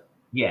motherhood,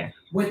 Yes.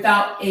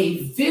 without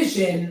a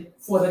vision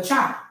for the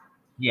child.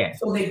 Yes.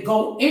 So they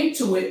go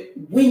into it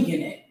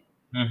winging it.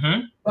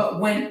 Mm-hmm. But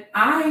when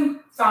I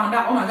found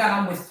out, oh my God,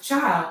 I'm with the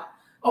child,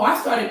 I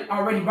started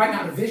already writing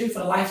out a vision for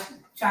the life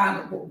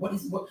child.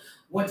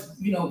 What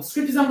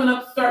scriptures I'm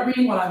gonna start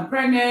reading while I'm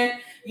pregnant,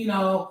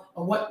 or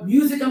what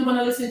music I'm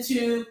gonna listen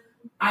to.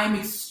 I'm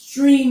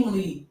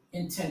extremely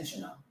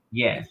intentional.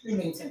 Yes.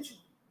 Extremely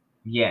intentional.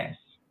 Yes.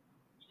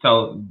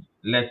 So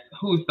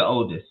who's the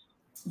oldest?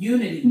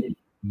 Unity.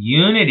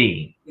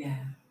 Unity. Yeah.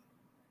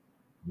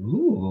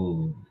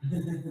 Ooh.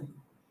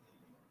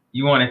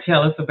 You want to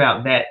tell us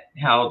about that?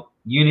 How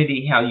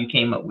you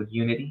came up with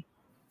Unity?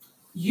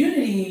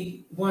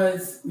 Unity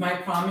was my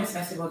promise.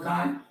 I said, well,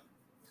 God,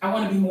 I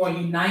want to be more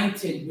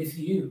united with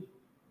you.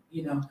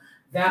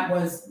 That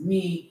was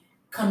me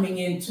coming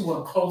into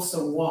a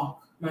closer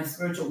walk, my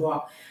spiritual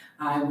walk.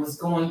 I was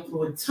going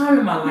through a time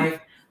in my life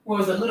where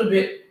it was a little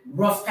bit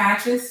rough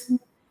patches.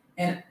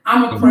 And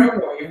I'm a prayer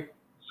warrior.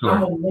 Sure.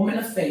 I'm a woman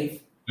of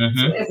faith. Mm-hmm.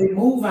 So every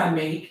move I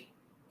make,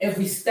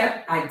 every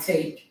step I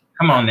take,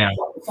 come on now,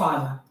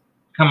 Father.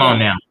 Come on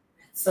now.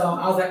 So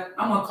I was like,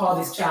 I'm gonna call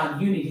this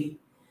child Unity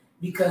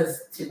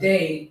because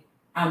today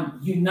I'm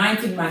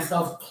uniting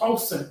myself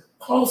closer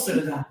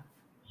to God.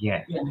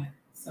 Yes. Yeah.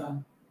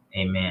 So.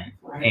 Amen.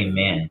 Right.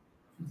 Amen.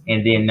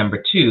 And then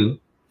number 2.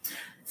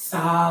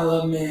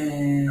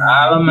 Solomon.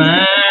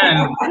 Solomon.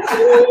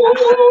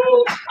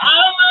 Ooh,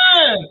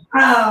 Solomon.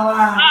 Oh,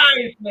 wow.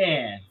 Nice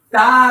man.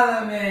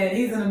 Solomon.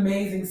 He's an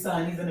amazing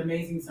son.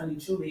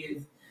 He truly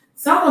is.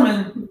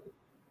 Solomon,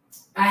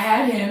 I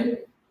had him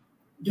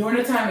during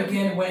a time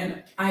again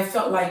when I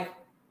felt like,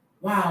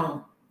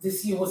 wow,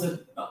 this year was a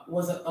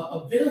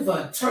bit of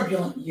a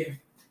turbulent year.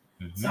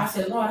 Mm-hmm. So I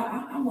said, Lord,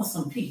 I want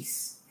some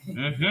peace.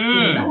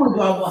 Mm-hmm. I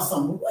want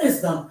some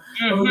wisdom.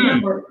 Mm-hmm. But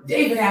remember,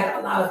 David had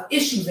a lot of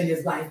issues in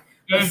his life,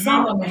 but mm-hmm.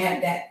 Solomon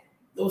had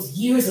those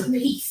years of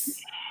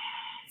peace.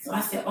 So I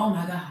said, oh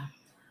my God,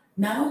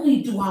 not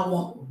only do I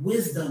want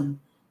wisdom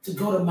to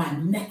go to my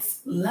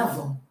next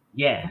level,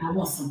 yeah, I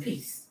want some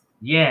peace.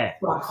 Yeah.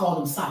 So I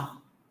called him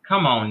Solomon.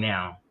 Come on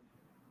now.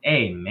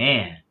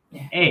 Amen.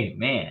 Yeah.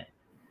 Amen.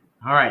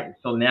 All right.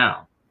 So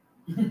now,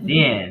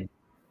 then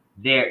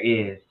there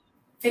is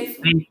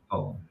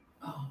faithful.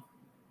 Oh.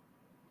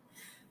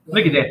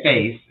 Look at that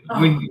face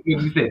when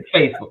you said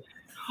faithful.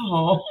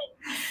 Oh,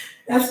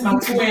 that's my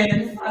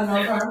twin. I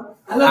love her.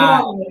 I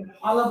love all of them.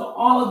 I love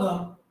all of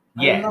them.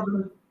 Yeah. I love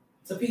them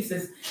to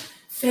pieces.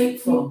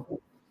 Faithful.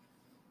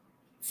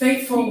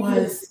 Faithful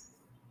was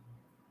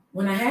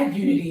when I had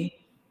Unity.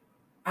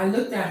 I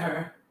looked at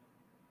her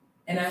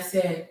and I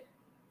said,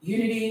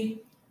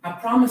 Unity, I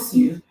promise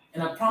you,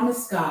 and I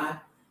promise God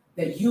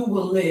that you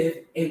will live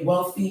a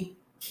wealthy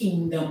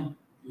kingdom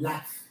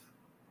life.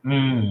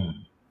 I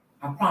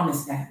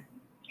promise that.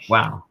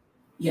 Wow.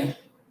 Yeah.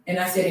 And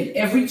I said, and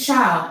every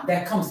child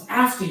that comes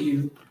after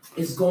you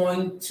is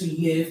going to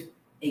live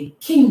a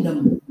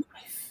kingdom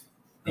life.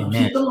 They'll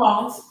keep the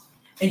laws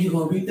and you're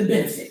going to reap the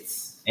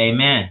benefits.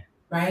 Amen.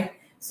 Right?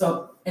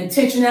 So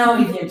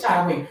intentionality the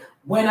entire way.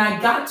 When I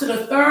got to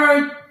the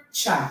 3rd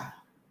child,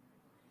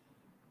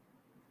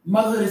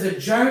 motherhood is a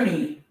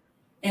journey,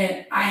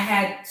 and I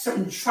had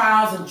certain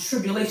trials and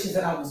tribulations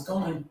that I was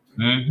going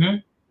through. Mm-hmm.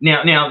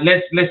 Now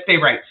let's stay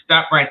right.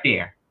 Stop right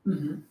there,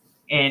 mm-hmm.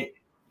 and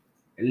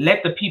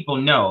let the people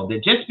know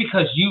that just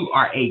because you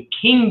are a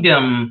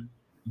kingdom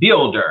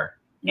builder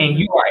mm-hmm. and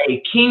you are a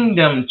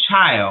kingdom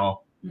child,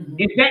 mm-hmm.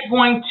 is that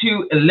going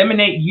to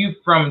eliminate you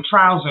from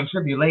trials and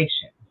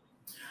tribulations?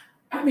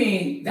 I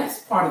mean, that's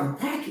part of the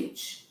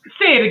package.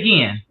 Say it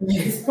again.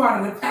 It's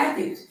part of the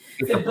package.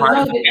 It's a part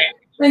of the package.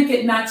 Think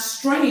it not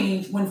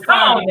strange when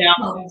fire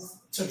comes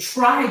to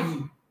try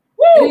you.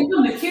 Woo! It ain't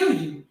going to kill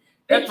you.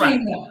 It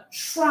came to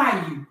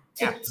try you,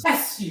 to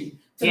test you,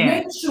 to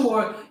make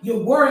sure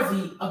you're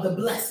worthy of the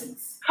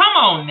blessings. Come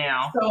on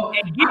now. So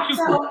and get you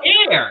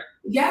prepared.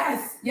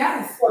 Yes.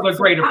 For the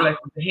greater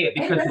blessings ahead.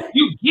 Because if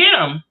you get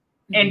them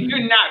and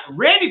you're not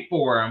ready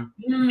for them,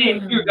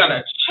 then you're going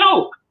to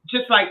choke.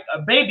 Just like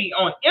a baby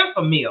on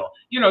Enfamil.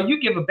 You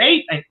give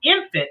an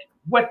infant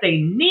what they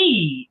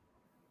need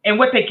and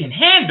what they can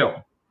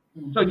handle.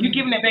 Mm-hmm. So you're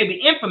giving that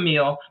baby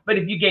Enfamil, but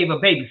if you gave a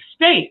baby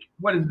steak,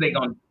 what is they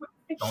going to do?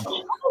 They're going to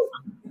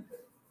choke.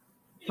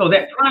 So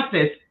that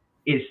process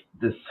is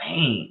the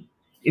same.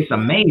 It's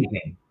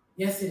amazing.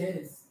 Yes, it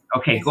is.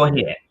 Okay, go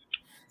ahead.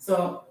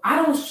 So I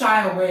don't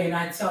shy away, and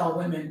I tell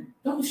women,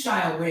 don't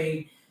shy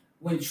away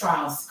when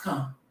trials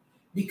come,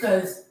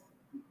 because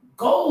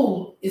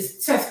gold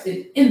is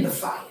tested in the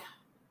fire.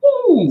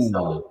 Ooh.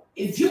 So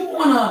if you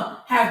want to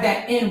have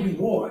that end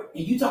reward,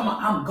 and you talking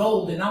about I'm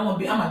gold and I'm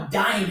a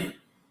diamond,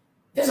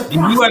 there's a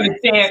process. You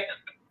understand?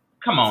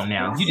 Come on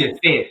now, you just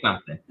said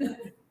something.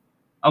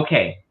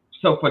 Okay,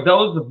 So for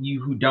those of you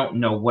who don't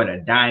know what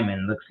a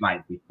diamond looks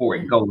like before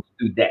it goes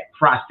through that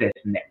process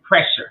and that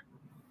pressure,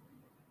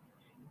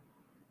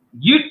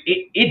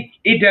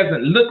 it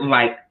doesn't look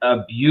like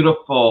a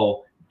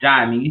beautiful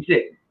diamond. You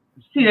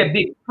see that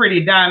big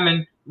pretty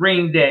diamond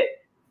ring that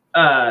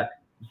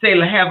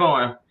Sailor have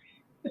on?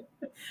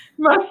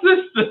 My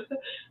sister.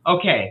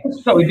 Okay,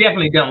 so it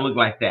definitely doesn't look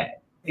like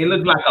that. It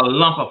looks like a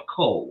lump of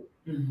coal.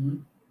 Mm-hmm.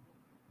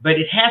 But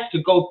it has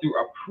to go through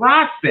a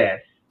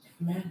process,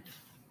 Amen.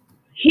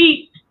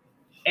 Heat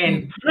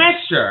and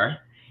pressure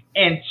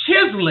and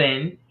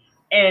chiseling,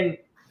 and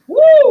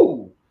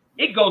woo!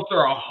 It goes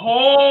through a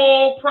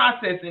whole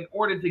process in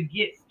order to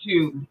get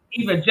to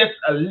even just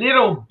a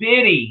little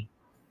bitty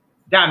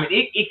diamond.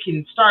 It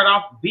can start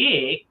off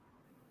big,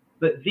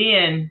 but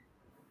then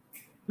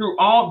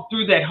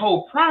through that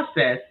whole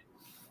process,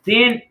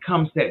 then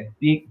comes that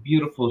big,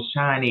 beautiful,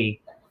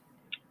 shiny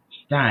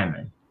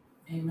diamond.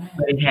 Amen.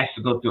 But it has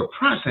to go through a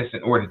process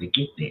in order to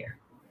get there.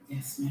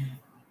 Yes, ma'am.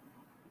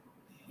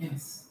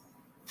 Yes.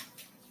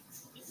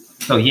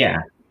 So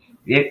yeah,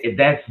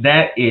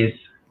 that is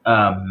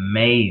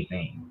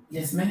amazing.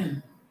 Yes,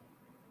 ma'am.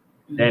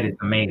 That is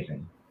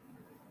amazing.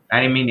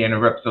 I didn't mean to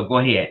interrupt, so go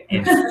ahead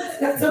and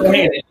That's okay. go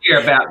ahead and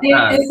share about.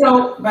 And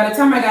so by the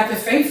time I got to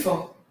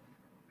Faithful,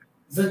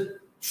 the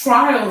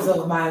trials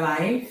of my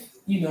life,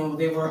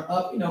 they were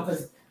up,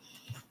 because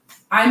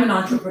I'm an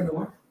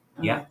entrepreneur,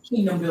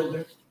 kingdom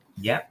builder.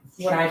 Yeah.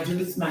 What I do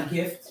is my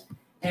gift.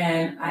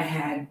 And I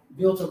had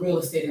built a real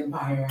estate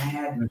empire. I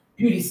had a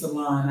beauty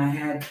salon. I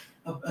had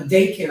a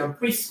daycare, a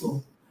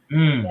preschool.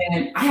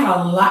 And I had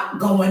a lot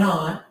going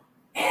on.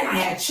 And I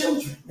had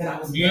children that I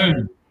was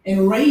building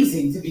and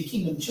raising to be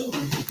kingdom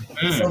children.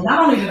 So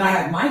not only did I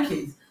have my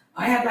kids,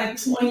 I had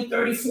like 20,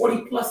 30,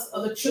 40 plus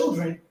other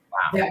children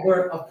that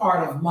were a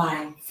part of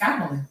my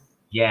family.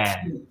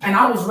 Yeah. And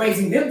I was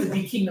raising them to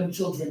be kingdom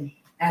children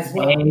as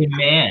well.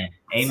 Amen.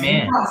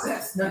 Same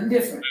process, nothing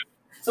different.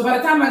 So by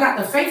the time I got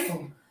to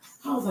Faithful,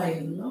 I was like,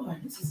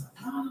 Lord, this is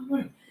a lot of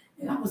work.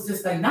 And I was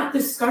just like, not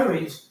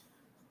discouraged,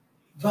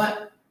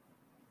 but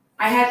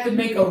I had to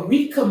make a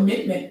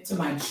recommitment to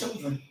my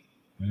children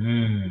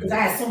because I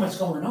had so much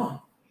going on.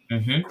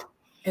 Mm-hmm.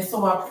 And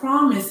so I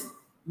promised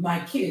my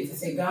kids, I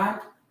said,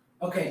 God,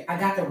 okay, I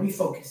got to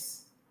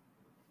refocus.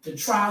 The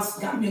trials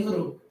got me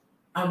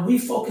I'm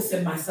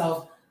refocusing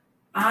myself.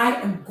 I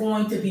am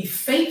going to be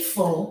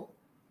faithful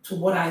to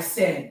what I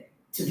said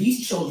to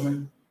these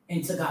children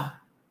and to God.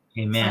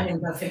 Amen.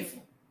 I am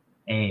faithful.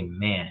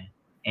 Amen.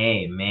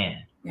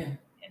 Amen. Yeah.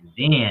 And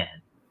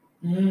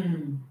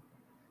then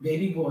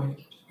baby boy.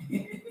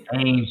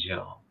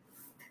 Angel.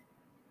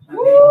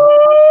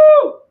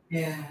 Woo!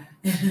 Yeah.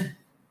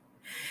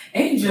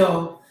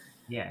 Angel.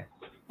 Yes.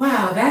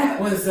 Wow, that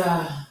was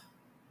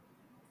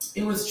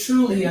it was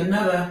truly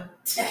another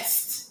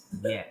test.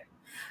 Yeah.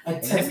 A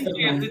test of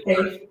my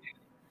faith.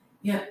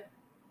 Yeah.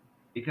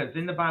 Because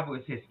in the Bible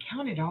it says,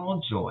 count it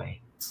all joy.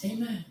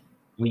 Amen.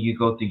 When you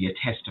go through your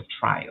test of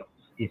trials.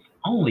 It's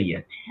only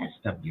a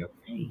test of your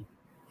faith.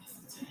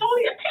 It's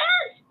only a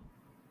test.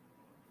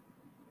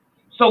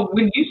 So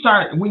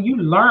when you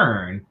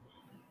learn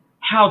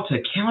how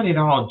to count it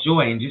all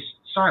joy and just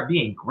start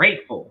being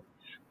grateful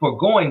for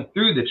going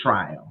through the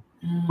trial,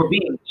 for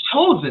being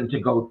chosen to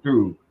go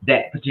through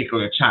that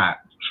particular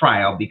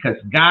trial, because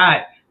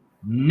God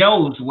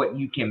knows what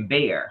you can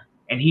bear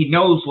and he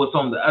knows what's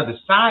on the other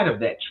side of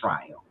that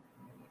trial.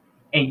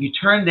 And you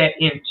turn that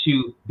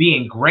into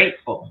being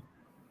grateful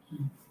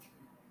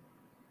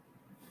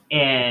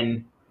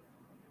and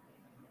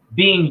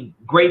being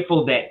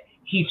grateful that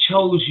he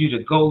chose you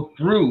to go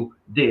through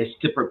this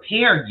to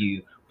prepare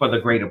you for the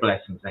greater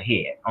blessings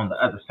ahead on the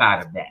other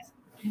side of that.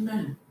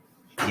 Amen.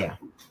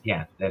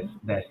 Yeah,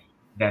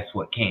 that's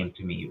what came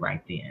to me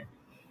right then.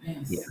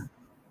 Yes. Yeah.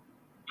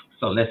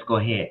 So let's go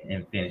ahead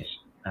and finish.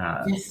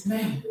 Yes,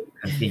 ma'am.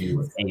 Continue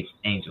with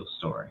Angel's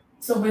story.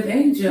 So with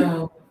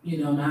Angel,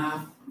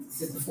 now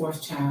this is the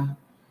fourth child,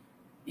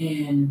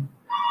 and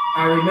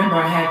I remember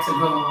I had to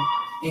go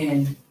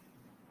and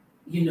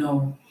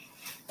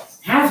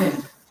have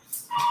him.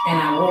 And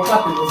I woke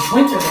up, it was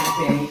winter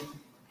that day,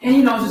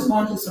 and I was just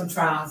going through some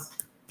trials.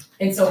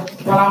 And so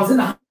while I was in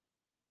the hospital,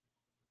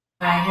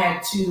 I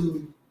had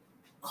to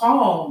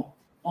call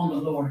on the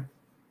Lord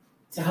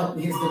to help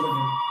his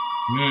delivery.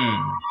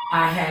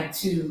 I had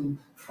to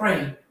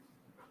pray.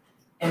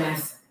 And I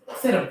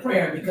said a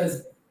prayer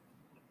because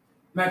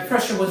my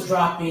pressure was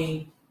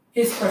dropping,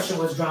 his pressure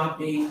was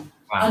dropping,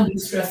 undue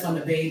stress on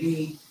the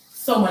baby,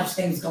 so much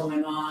things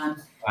going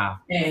on. Wow.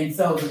 And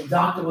so the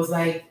doctor was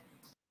like,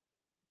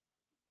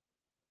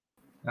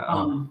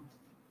 what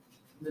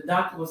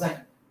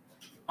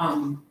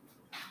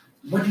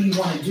do you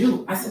want to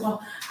do? I said,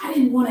 well, I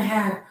didn't want to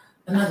have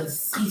another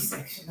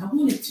C-section. I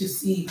wanted to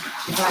see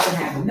if I could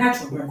have a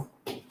natural birth.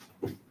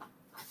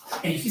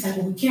 And she's like,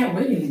 well, we can't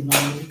wait any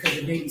longer because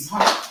the baby's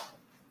heart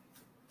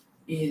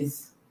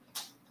is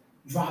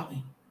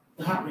dropping,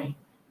 the heart rate.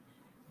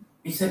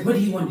 And she said, what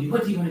do you want to do?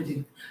 What do you want to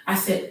do? I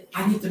said,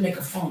 I need to make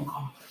a phone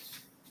call.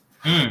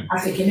 I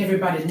said, can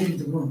everybody leave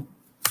the room?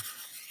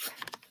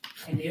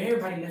 And then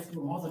everybody left the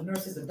room, all the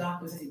nurses, the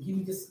doctors. I said, give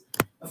me just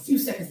a few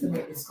seconds to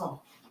make this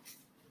call.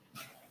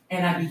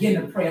 And I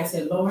began to pray. I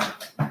said, Lord,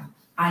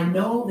 I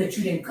know that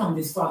you didn't come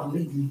this far to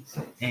leave me.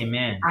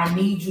 Amen. I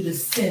need you to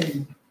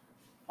send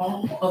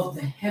all of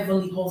the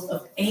heavenly host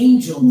of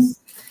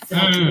angels to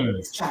help me with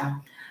this child.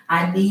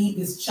 I need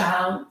this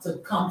child to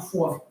come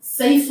forth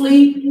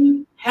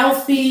safely,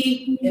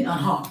 healthy, and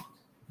unharmed.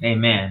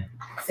 Amen.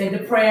 Said the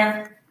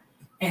prayer,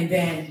 and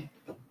then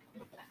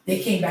they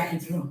came back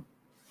into the room.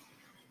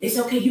 They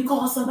said, okay, you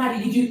call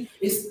somebody. Did you?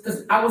 It's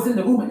because I was in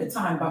the room at the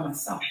time by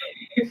myself.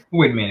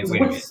 Wait a minute.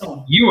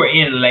 You were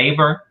in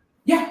labor?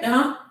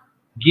 Yeah,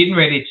 getting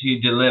ready to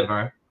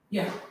deliver.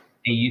 Yeah.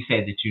 And you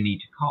said that you need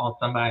to call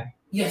somebody?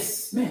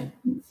 Yes, ma'am.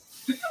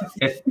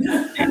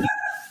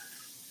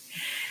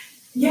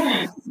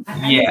 Yeah.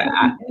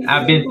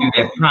 I've been through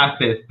that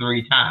process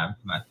 3 times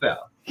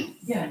myself.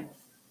 Yeah.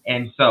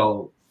 And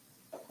so,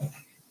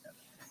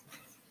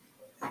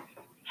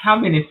 how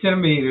many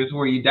centimeters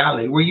were you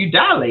dilated? Were you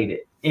dilated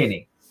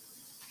any?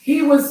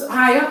 He was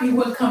high up. He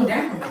wouldn't come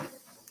down.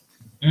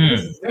 It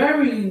was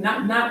very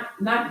not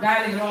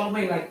dilated all the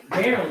way, like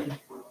barely.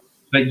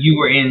 But you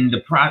were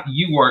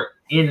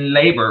in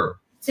labor.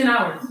 10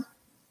 hours.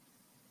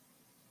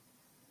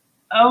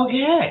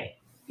 Okay.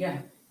 Yeah.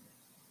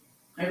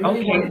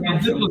 Really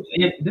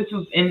this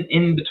was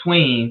in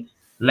between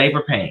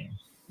labor pains.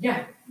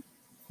 Yeah.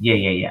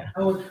 Yeah. I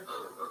was,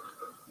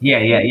 yeah.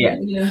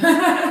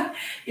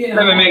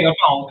 Let me make a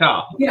phone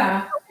call.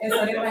 Yeah. And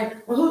so they're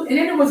like, well, and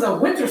then it was a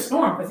winter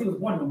storm because he was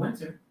born in the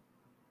winter.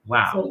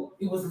 Wow. So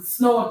it was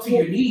snow up to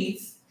your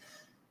knees.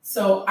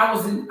 So I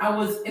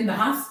was in the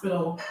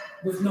hospital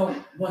with no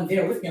one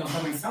there with me. I was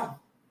by myself.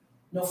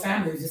 No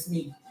family, it was just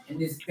me and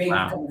this baby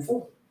coming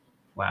forward.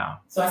 Wow.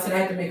 So I said I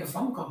had to make a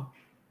phone call.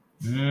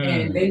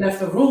 And they left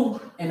the room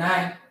and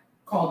I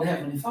called the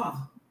Heavenly Father.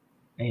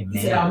 Amen. He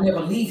said, I'll never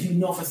leave you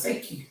nor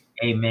forsake you.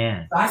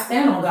 Amen. So I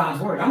stand on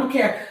God's word. I don't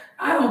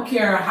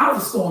care how the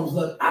storms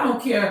look. I don't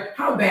care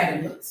how bad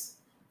it looks.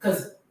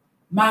 Because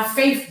my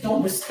faith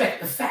don't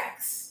respect the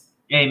facts.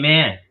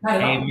 Amen.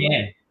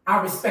 Amen.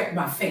 I respect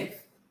my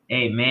faith.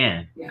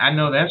 Amen. Yeah. I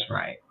know that's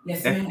right.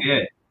 Yes, that's ma'am.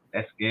 Good.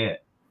 That's good.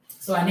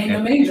 So I named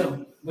them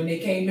Angel. When they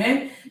came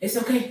in, it's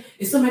okay.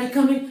 Is somebody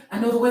coming? I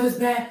know the weather's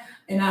bad.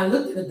 And I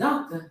looked at the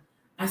doctor.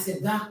 I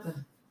said,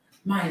 Doctor,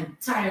 my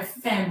entire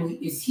family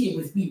is here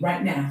with me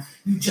right now.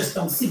 You just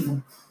don't see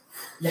them.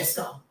 Let's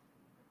go.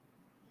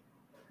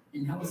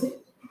 And that was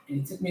it. And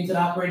he took me to the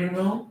operating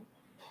room.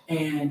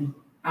 And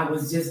I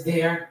was just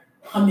there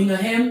humming a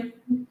hymn.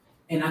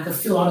 And I could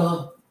feel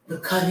all the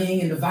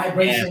cutting and the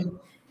vibration.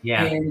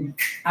 Yeah. And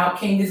out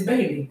came this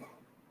baby.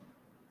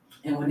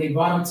 And when they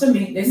brought him to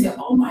me, they said,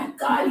 oh my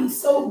God, he's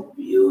so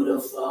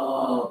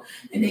beautiful.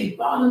 And they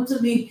brought him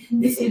to me.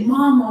 They said,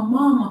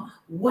 Mama,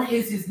 what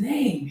is his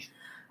name?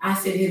 I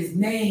said, his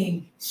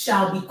name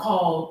shall be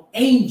called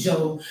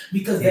Angel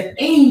because the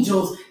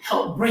angels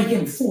helped bring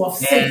him forth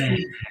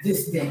safely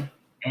this day.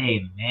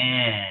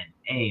 Amen.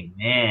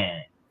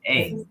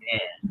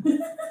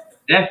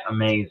 That's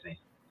amazing.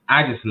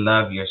 I just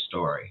love your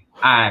story.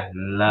 I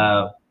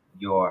love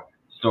your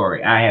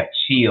story. I have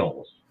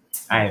chills.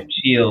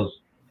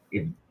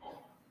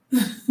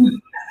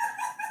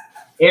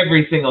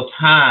 Every single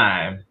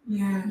time.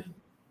 Yeah.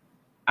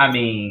 I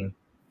mean,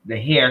 the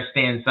hair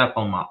stands up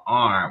on my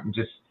arm.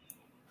 Just,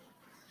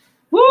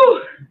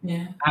 whoo!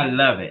 Yeah. I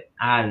love it.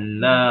 I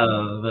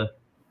love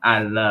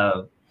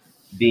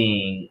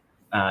being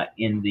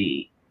in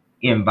the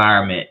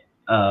environment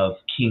of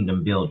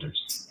kingdom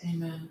builders.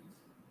 Amen.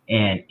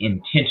 And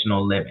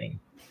intentional living.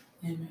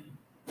 Amen.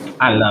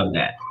 I love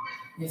that.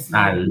 Yes,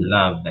 I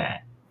love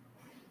that.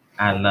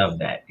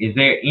 Is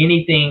there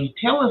anything?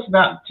 Tell us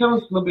a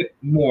little bit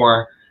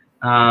more.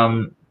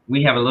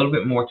 We have a little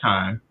bit more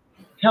time.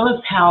 Tell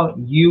us how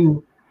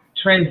you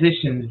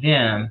transitioned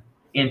them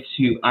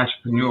into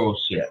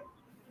entrepreneurship.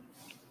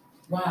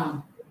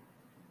 Wow.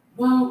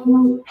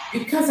 Well,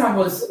 because I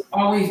was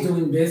always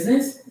doing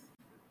business,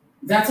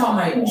 that's all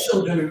my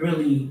children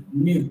really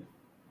knew.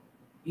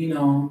 You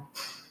know,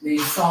 they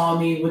saw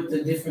me with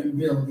the different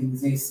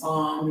buildings. They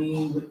saw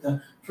me with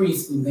the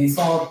preschool. They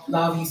saw a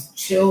lot of these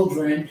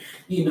children,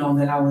 you know,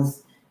 that I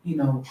was, you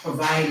know,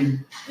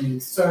 providing a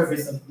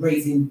service of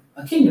raising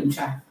a kingdom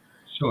child.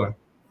 Sure.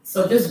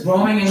 So just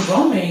growing,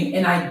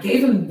 and I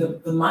gave them the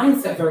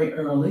mindset very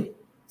early.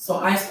 So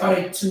I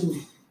started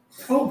to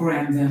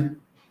program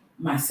them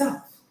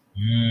myself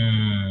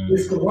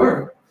with the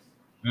word.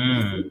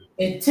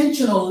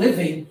 Intentional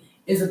living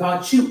is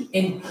about you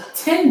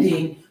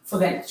intending for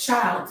that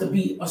child to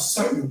be a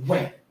certain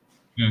way.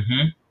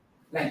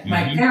 Like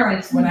my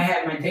parents, when I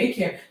had my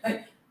daycare,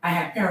 like I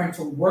had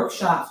parental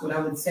workshops where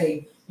I would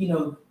say, you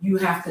know, you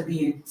have to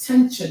be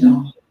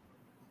intentional.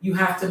 You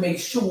have to make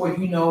sure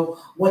you know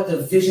what the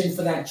vision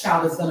for that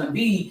child is going to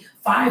be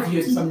 5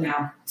 years from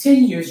now,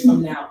 10 years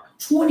from now,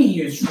 20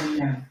 years from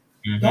now.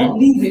 Don't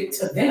leave it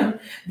to them,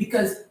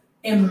 because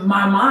in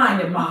my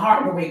mind and my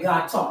heart, the way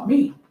God taught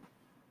me,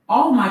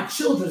 all my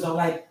children are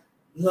like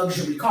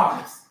luxury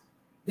cars.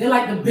 They're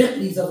like the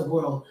Bentleys of the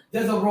world.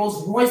 They're the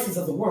Rolls Royces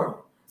of the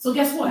world. So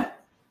guess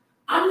what?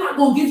 I'm not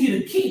going to give you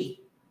the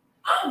key.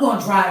 I'm going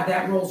to drive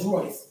that Rolls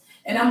Royce.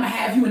 And I'm going to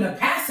have you in a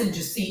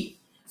passenger seat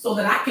so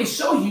that I can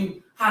show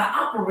you how to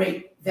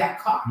operate that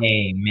car.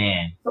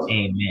 Amen. So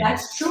Amen.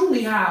 that's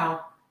truly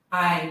how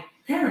I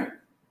parent.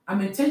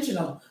 I'm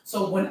intentional.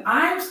 So when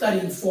I'm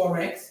studying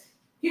Forex,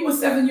 he was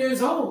 7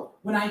 years old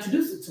when I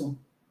introduced it to him.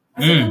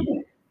 I said, "Come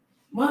here.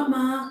 What,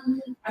 Mom?"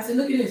 I said,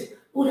 "Look at this.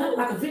 Oh, that's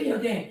like a video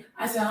game."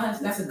 I said,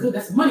 "That's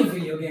a money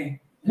video game."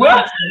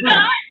 What?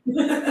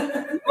 What?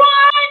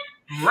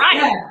 Right.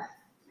 Yeah.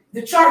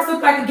 The charts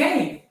look like a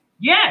game.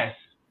 Yes.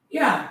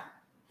 Yeah.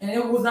 And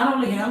it was not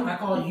only him. I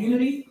call it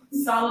Unity,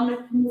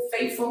 Solomon,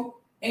 Faithful,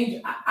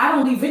 Angel. I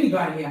don't leave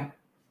anybody out.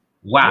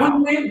 Wow.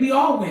 One win, we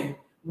all win.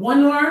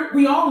 One learn,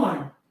 we all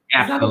learn.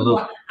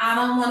 Absolutely. I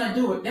don't want to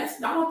do it.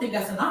 I don't think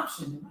that's an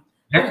option.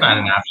 That's not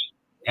an option.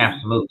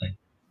 Absolutely.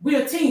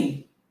 We're a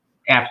team.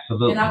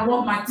 Absolutely. And I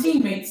want my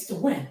teammates to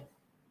win.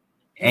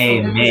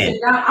 Amen.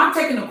 So I'm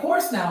taking a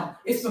course now.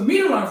 It's for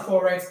me to learn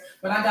Forex,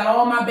 but I got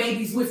all my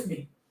babies with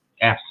me.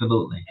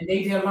 Absolutely. And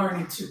they're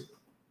learning too.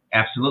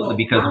 Absolutely.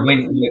 Because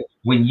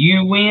when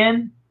you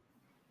win,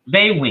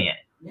 they win.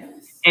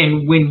 Yes.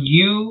 And when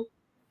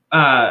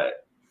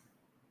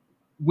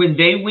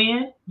they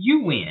win,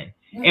 you win.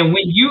 Yes. And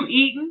when you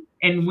eating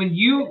and when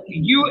you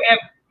have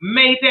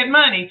made that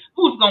money,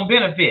 who's gonna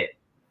benefit?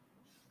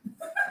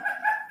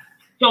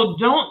 So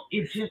don't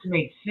it just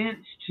make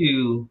sense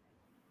to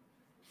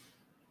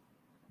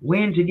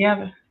win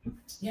together?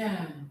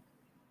 Yeah.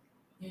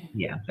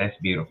 Yeah, that's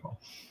beautiful.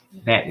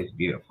 That is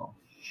beautiful.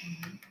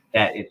 Mm-hmm.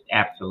 That is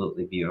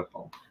absolutely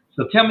beautiful.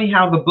 So tell me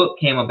how the book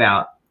came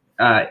about.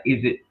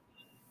 Is it,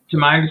 to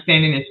my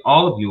understanding, it's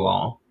all of you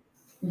all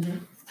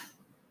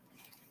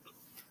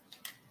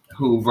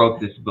who wrote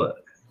this book.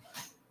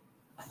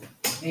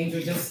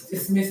 Angel just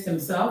dismissed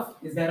himself.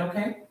 Is that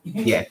okay?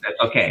 Yes, that's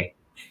okay.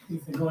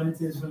 He's going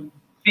into his room.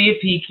 See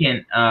if he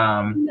can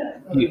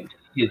mute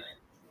his,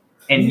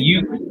 and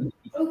you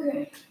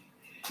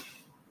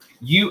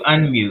you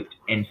unmute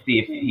and see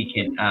if he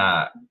can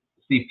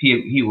see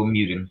if he will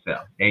mute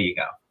himself. There you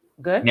go.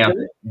 Good. Now,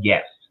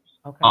 yes.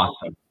 Okay.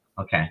 Awesome.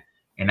 Okay.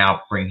 And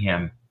I'll bring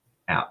him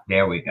out.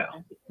 There we go.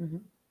 Mm-hmm.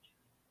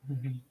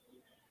 Mm-hmm.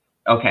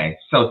 Okay.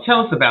 So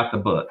tell us about the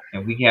book,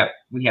 and we have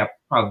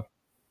probably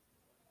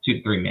 2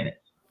 to 3 minutes.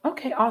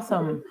 Okay.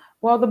 Awesome.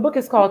 Well, the book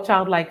is called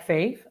Childlike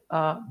Faith: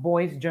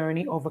 Boy's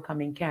Journey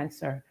Overcoming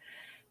Cancer,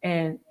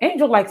 and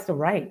Angel likes to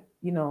write.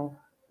 You know,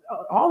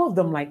 all of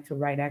them like to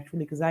write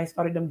actually, because I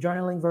started them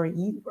journaling very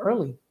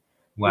early.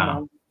 Wow. You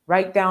know,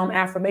 write down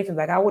affirmations.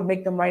 Like I would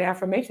make them write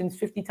affirmations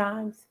 50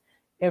 times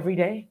every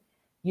day.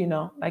 You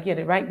know, like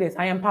write this: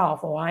 I am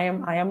powerful. I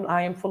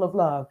am full of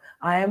love.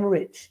 I am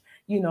rich.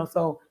 You know,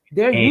 so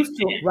they're used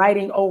to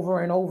writing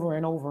over and over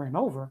and over and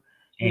over.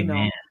 You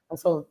know, and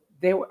so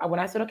when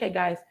I said, okay,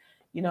 guys,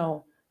 you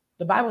know,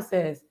 the Bible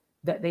says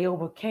that they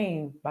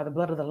overcame by the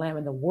blood of the Lamb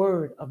and the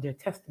word of their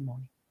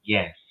testimony.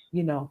 Yes.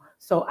 You know,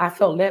 so I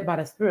felt led by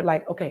the Spirit,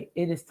 like, okay,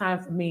 it is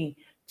time for me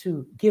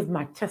to give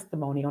my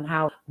testimony on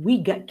how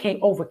we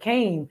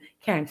overcame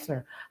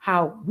cancer,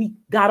 how we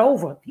got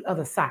over the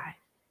other side.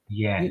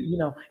 Yeah. You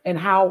know, and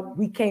how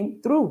we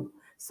came through.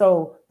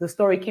 So the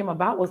story came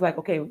about was like,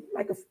 okay,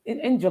 like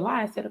in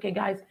July, I said, okay,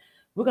 guys,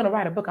 we're going to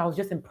write a book. I was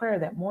just in prayer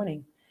that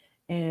morning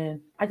and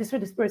I just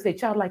heard the Spirit say,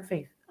 Childlike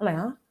Faith. I'm like,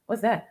 huh?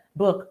 What's that?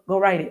 Book, go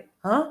write it.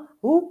 Huh?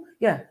 Who?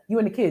 Yeah, you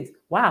and the kids.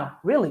 Wow,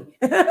 really?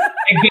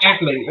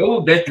 Exactly.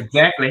 Oh, that's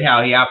exactly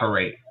how he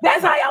operates.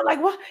 That's how I'm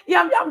like, what?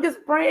 Yeah, I'm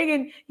just praying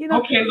and, you know.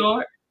 Okay,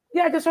 Lord.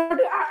 Yeah, I just heard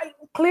it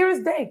clear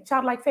as day,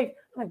 Childlike Faith.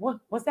 I'm like,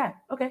 what's that?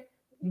 Okay,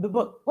 the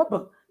book. What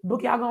book? The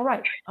book y'all gonna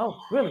write. Oh,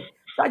 really?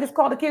 So I just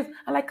called the kids.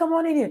 I'm like, come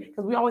on in here,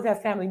 because we always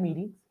have family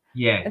meetings.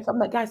 Yeah. And so I'm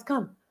like, guys,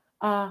 come.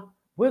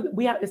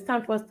 It's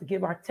time for us to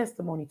give our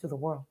testimony to the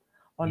world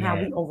on how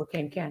we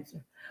overcame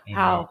cancer. Amen.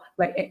 How,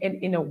 like,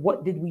 and you know,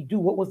 what did we do?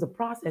 What was the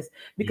process?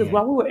 Because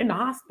while we were in the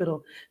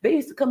hospital, they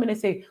used to come in and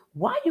say,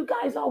 why you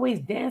guys always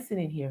dancing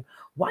in here?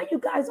 Why you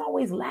guys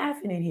always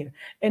laughing in here?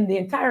 And the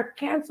entire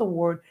cancer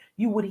ward,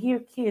 you would hear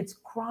kids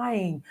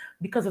crying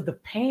because of the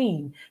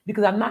pain.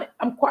 Because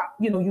I'm quite,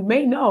 you know, you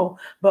may know,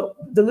 but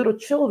the little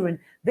children,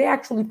 they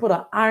actually put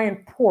an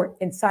iron port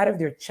inside of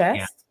their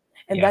chest.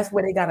 And that's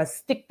where they got to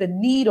stick the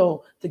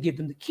needle to give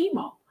them the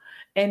chemo.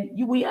 And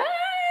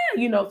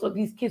you know, so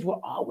these kids were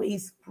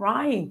always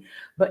crying,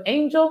 but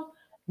Angel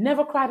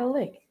never cried a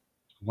lick.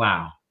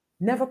 Wow.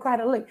 Never cried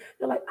a lick.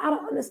 They're like, I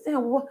don't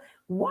understand.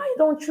 Why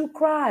don't you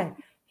cry?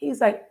 He's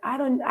like, I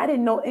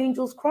didn't know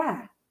angels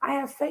cry. I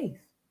have faith.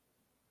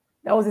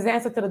 That was his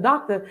answer to the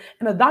doctor.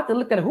 And the doctor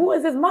looked at him, who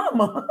is his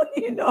mama?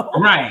 You know?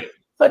 Right.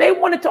 So they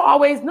wanted to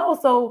always know.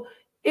 So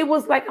it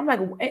was like, I'm like,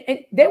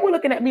 and they were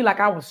looking at me like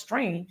I was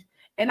strange.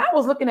 And I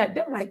was looking at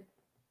them like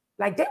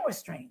they were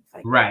strange.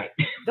 Like, right.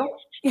 Don't.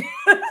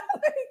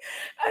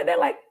 And they're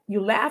like,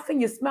 you laughing,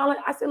 you smiling.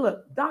 I said,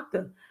 look,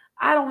 doctor,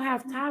 I don't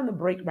have time to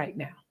break right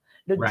now.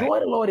 The joy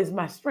of the Lord is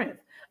my strength.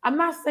 I'm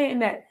not saying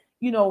that,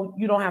 you know,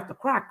 you don't have to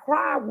cry.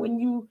 Cry when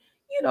you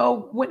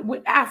know,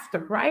 when after,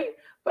 right?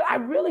 but I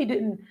really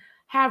didn't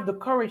have the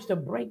courage to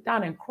break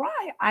down and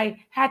cry. I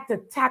had to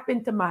tap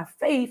into my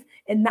faith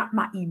and not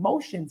my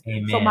emotions.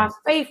 Amen. So my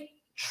faith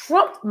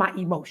trumped my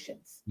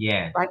emotions.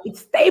 Yeah. Right? It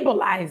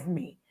stabilized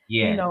me.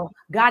 Yeah. You know,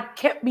 God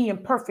kept me in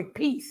perfect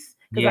peace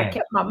because I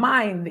kept my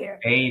mind there.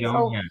 Stayed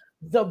on him.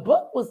 The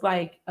book was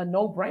like a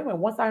no-brainer.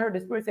 Once I heard the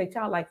Spirit say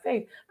childlike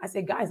faith, I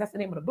said, guys, that's the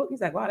name of the book. He's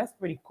like, wow, that's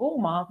pretty cool,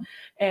 Mom.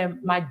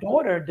 And my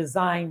daughter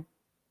designed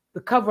the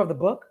cover of the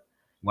book.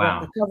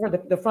 Wow. The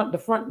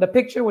cover, the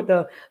picture with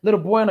the little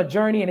boy on a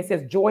journey, and it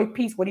says joy,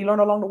 peace, what he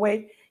learned along the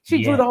way.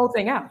 She drew the whole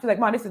thing out. She's like,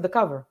 Mom, this is the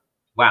cover.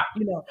 Wow.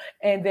 You know,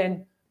 and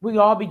then we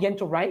all began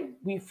to write.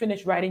 We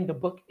finished writing the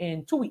book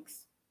in 2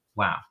 weeks.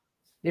 Wow.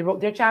 They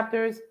wrote their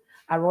chapters.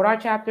 I wrote our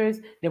chapters.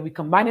 Then we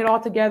combined it all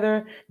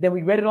together. Then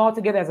we read it all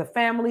together as a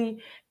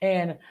family.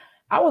 And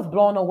I was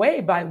blown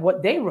away by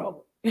what they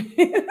wrote.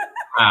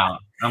 Wow.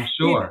 I'm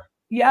sure.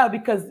 Yeah,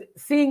 because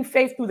seeing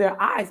faith through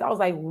their eyes, I was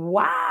like,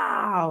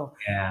 wow.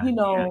 Yeah. You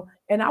know,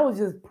 and I was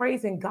just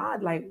praising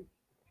God like,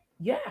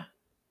 yeah,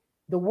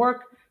 the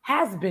work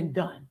has been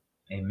done.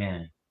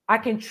 Amen. I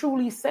can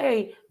truly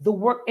say the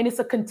work, and it's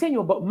a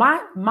continual, but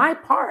my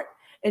part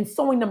in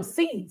sowing them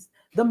seeds,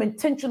 them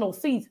intentional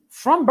seeds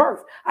from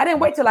birth. I didn't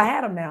wait till I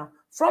had them now.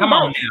 From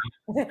birth.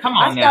 Come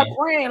on now. I started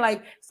praying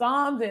like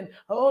Psalms and,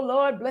 oh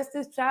Lord, bless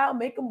this child,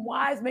 make them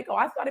wise,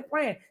 I started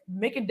praying,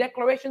 making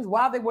declarations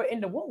while they were in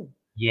the womb.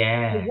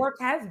 Yeah. The work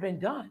has been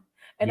done.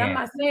 And I'm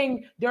not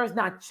saying there's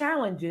not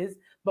challenges,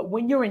 but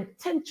when you're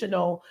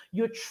intentional,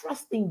 you're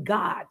trusting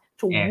God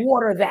to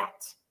water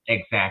that.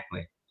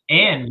 Exactly.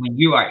 And when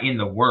you are in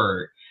the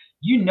word,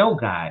 you know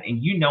God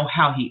and you know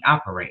how he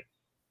operates,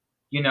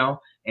 you know,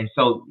 and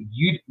so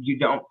you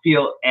don't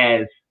feel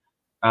as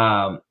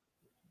down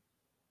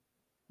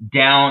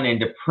and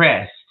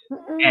depressed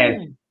as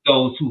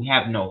those who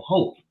have no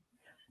hope.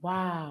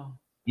 Wow.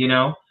 You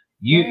know,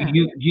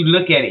 you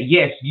look at it.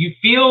 Yes, you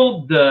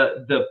feel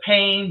the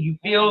pain, you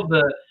feel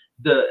the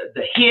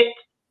hit.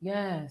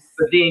 Yes.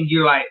 But then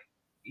you're like,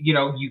 you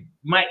know, you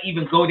might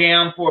even go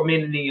down for a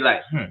minute and then you're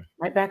like,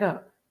 right back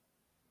up.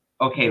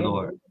 Okay,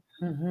 Lord.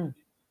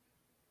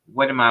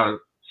 What am I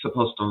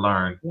supposed to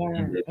learn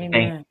in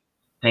this?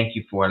 Thank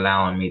you for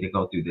allowing me to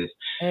go through this.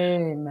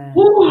 Amen.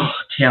 Woo,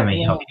 tell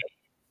me, okay,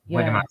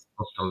 what am I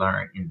supposed to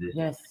learn in this?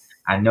 Yes.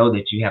 I know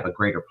that you have a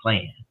greater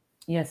plan.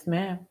 Yes,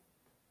 ma'am.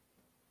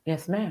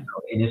 Yes, ma'am.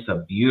 And it's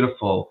a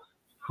beautiful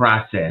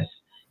process.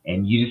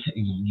 And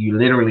you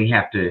literally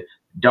have to,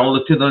 don't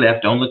look to the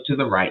left, don't look to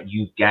the right.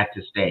 You've got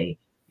to stay,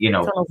 you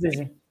know,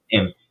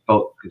 and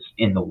focus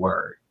in the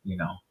word, you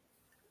know.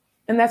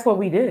 And that's what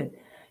we did,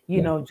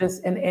 you know,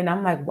 just, and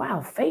I'm like,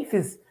 wow, faith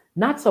is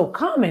not so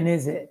common,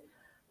 is it?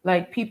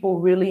 Like people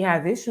really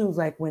have issues,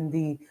 like when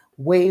the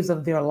waves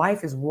of their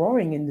life is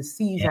roaring and the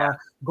seas are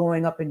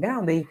going up and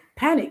down, they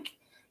panic,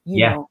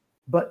 you know,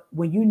 but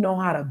when you know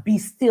how to be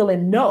still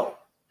and know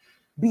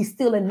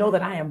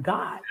that I am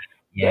God,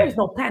 there's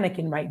no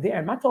panicking right there.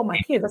 And I told my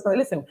kids, I said,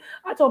 listen,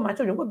 I told my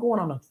children, we're going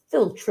on a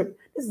field trip.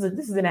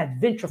 This is an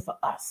adventure for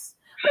us.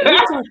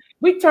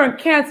 We turned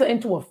cancer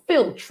into a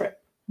field trip.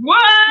 What?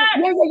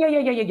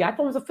 Yeah. I told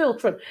them it's a field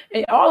trip.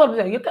 And all of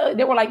them,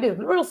 they were like this,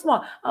 real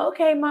smart.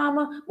 Okay,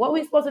 Mama, what are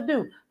we supposed to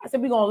do? I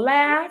said, we're going to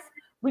laugh,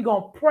 we're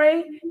going to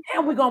pray,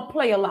 and we're going to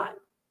play a lot.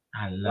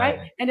 I love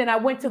it. And then I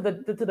went to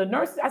the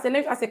nurse. I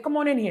said, come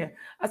on in here.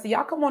 I said,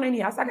 y'all come on in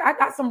here. I said, I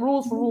got some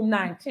rules for room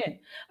 910.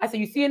 I said,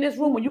 you see in this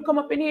room, when you come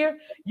up in here,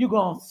 you're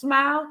going to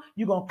smile,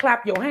 you're going to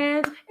clap your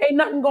hands. Ain't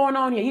nothing going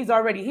on here. He's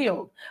already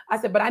healed. I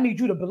said, but I need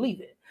you to believe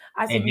it.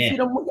 I said, you see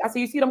them? I said,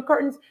 you see them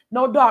curtains?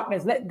 No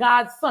darkness. Let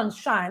God's sun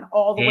shine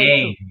all the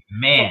way through.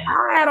 Amen. So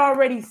I had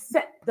already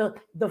set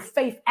the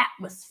faith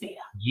atmosphere.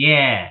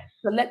 Yes.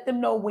 To let them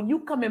know when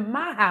you come in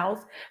my house,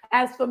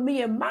 as for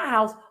me and my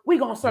house, we're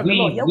gonna serve the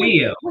Lord. Yeah,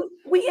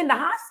 we in the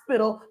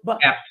hospital, but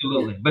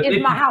absolutely. But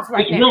it's my house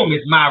right now. This room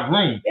is my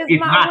room.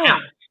 It's my room.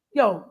 House.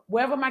 Yo,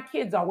 wherever my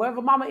kids are,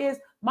 wherever mama is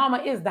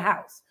the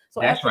house. So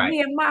as for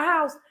me and my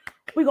house,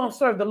 we're gonna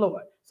serve the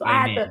Lord. So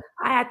I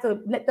had to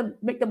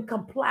make them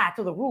comply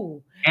to the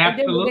rule.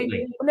 Absolutely. And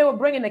then when they were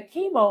bringing the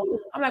chemo,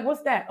 I'm like,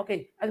 "What's that?"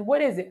 Okay, I said,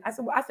 "What is it?" I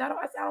said,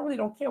 "I really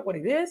don't care what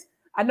it is.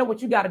 I know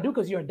what you got to do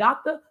because you're a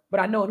doctor, but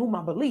I know in whom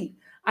I believe."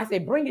 I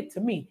said, "Bring it to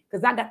me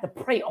because I got to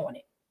pray on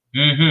it."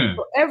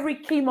 So every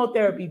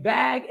chemotherapy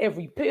bag,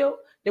 every pill,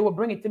 they would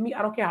bring it to me.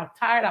 I don't care how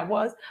tired I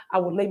was. I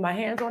would lay my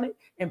hands on it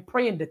and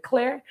pray and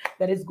declare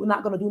that it's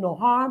not going to do no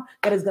harm,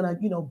 that it's going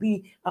to,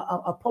 be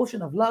a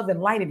potion of love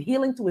and light and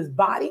healing to his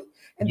body,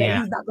 and that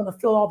he's not going to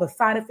feel all the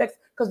side effects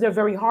because they're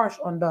very harsh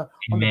on the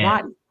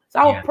body. So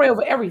I would pray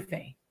over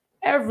everything.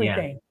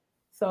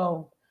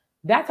 So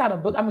that's how the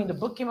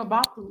book came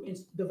about through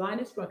divine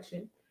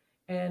instruction,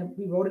 and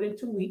we wrote it in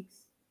 2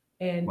 weeks,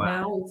 and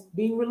now it's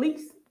being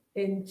released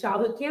in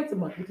Childhood Cancer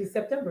Month, which is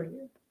September.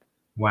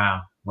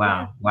 Wow.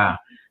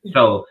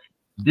 So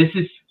this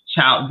is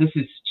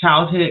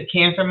Childhood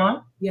Cancer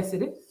Month? Yes,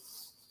 it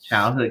is.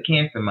 Childhood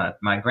Cancer Month.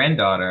 My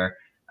granddaughter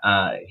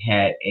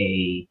had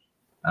a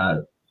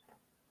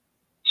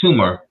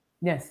tumor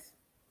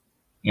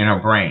in her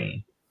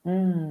brain.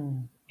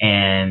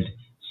 And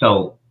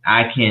So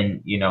I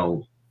can,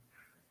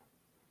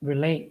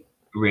 relate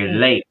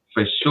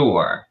for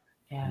sure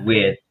Yeah.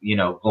 with,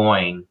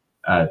 going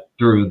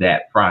through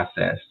that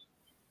process.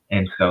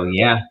 And so,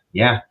 yeah.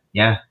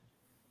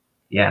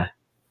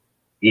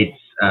 It's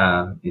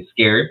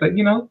scary, but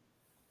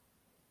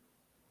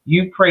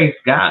you praise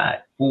God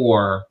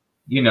for,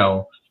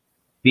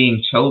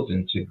 being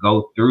chosen to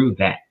go through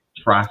that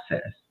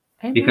process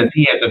Amen. because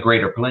He has a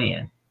greater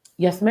plan.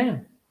 Yes,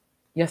 ma'am.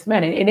 Yes,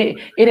 ma'am. And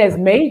it has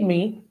made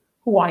me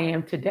who I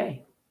am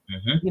today.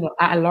 Hmm.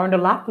 I learned a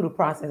lot through the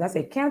process. I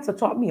say cancer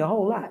taught me a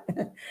whole lot.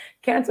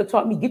 Cancer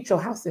taught me get your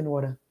house in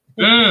order.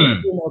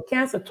 Mm.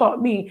 Cancer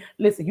taught me,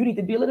 listen, you need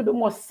to be a little bit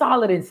more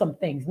solid in some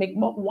things, make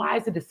more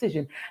wiser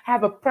decisions,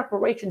 have a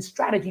preparation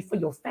strategy for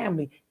your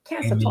family.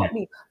 Cancer Amen. taught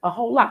me a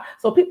whole lot.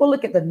 So people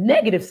look at the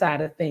negative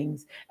side of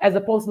things as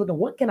opposed to looking,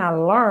 what can I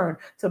learn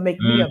to make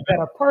me a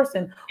better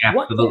person?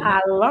 What can Absolutely.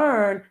 I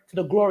learn to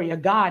the glory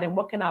of God? And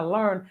what can I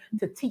learn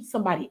to teach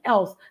somebody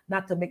else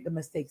not to make the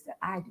mistakes that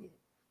I did?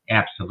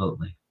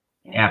 Absolutely.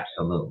 Yeah.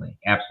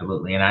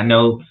 Absolutely. And I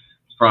know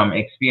from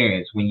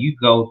experience, when you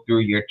go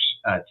through your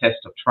test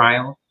of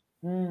trials,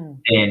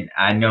 and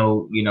I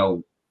know,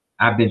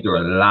 I've been through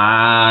a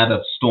lot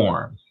of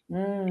storms in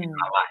my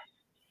life.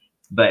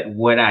 But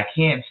what I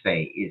can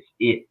say is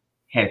it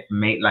has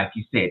made, like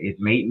you said, it's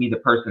made me the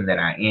person that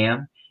I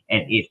am.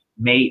 And it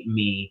made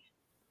me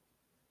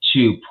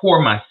to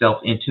pour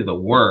myself into the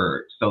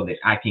word so that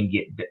I can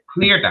get the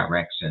clear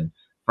direction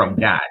from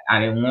God.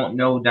 I didn't want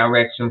no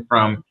direction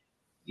from,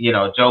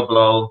 Joe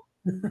Blow,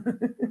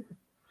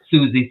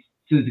 Susie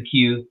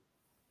Q.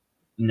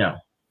 No.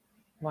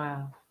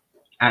 Wow.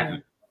 I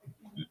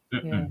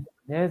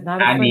There's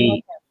not I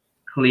need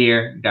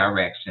clear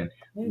direction.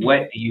 Mm-hmm.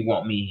 What do you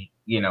want me,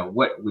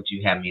 what would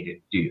you have me to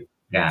do,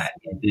 God,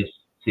 in this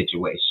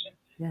situation?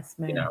 Yes,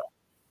 ma'am.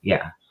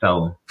 Yeah.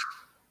 So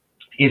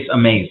it's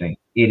amazing.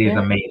 It is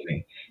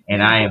amazing.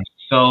 And I am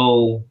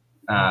so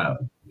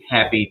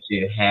happy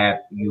to have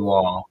you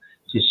all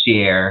to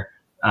share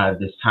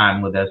this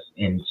time with us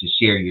and to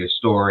share your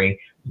story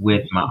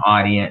with my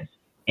audience.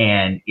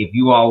 And if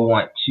you all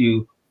want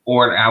to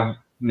order, I'm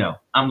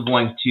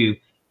going to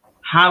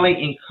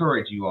highly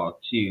encourage you all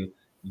to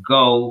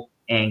go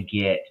and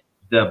get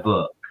the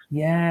book.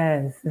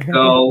 Yes.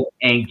 Go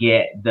and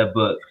get the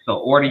book. So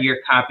order your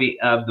copy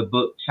of the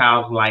book,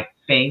 Childlike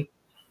Faith.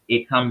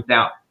 It comes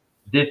out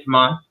this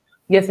month.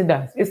 Yes, it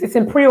does. It's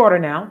in pre-order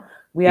now.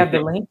 We have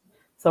the link.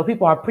 So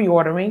people are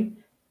pre-ordering,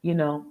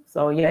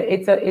 So yeah,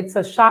 it's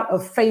a shot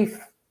of faith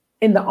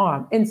in the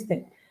arm,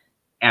 instant.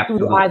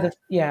 Absolutely. Through the eyes of,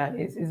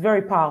 it's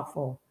very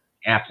powerful.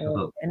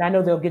 Absolutely. And I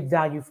know they'll get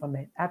value from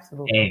it.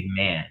 Absolutely.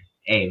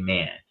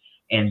 Amen.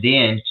 And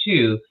then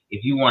too,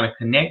 if you want to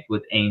connect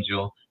with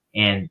Angel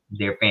and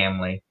their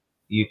family,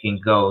 you can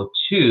go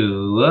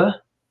to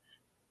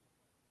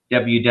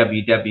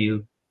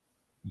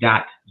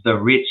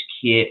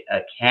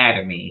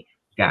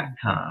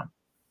www.therichkidacademy.com.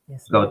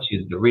 Yes, go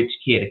to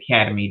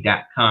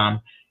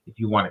therichkidacademy.com if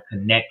you want to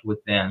connect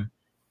with them.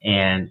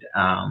 And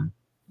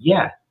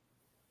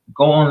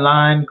go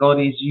online, go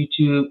to his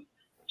YouTube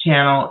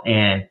channel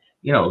and,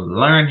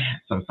 learn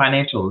some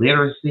financial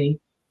literacy.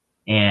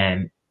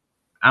 And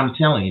I'm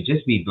telling you,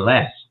 just be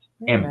blessed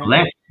and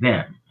bless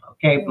them.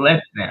 Okay,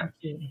 bless them.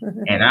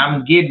 And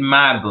I'm getting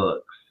my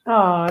books.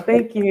 Oh,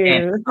 thank you.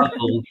 And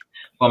hustles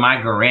for my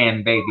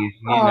grandbabies,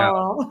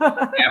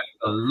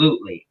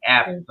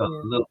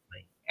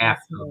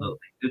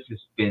 Absolutely. This has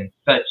been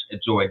such a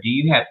joy. Do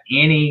you have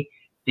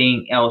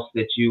anything else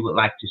that you would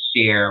like to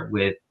share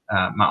with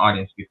my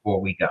audience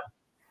before we go?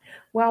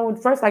 Well, I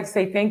would first like to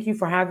say thank you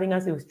for having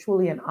us. It was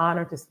truly an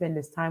honor to spend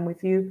this time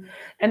with you.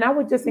 And I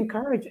would just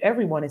encourage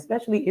everyone,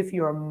 especially if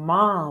you're a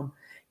mom,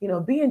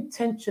 be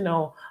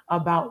intentional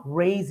about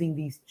raising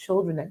these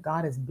children that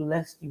God has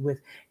blessed you with.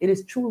 It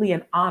is truly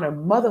an honor.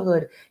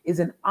 Motherhood is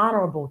an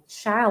honorable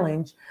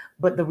challenge,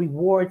 but the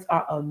rewards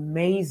are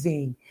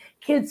amazing.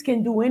 Kids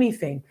can do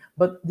anything,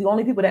 but the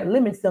only people that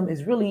limits them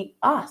is really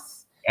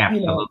us.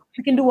 Absolutely.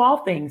 We can do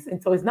all things.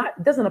 And so it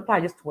doesn't apply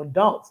just to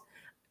adults.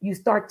 You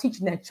start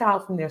teaching that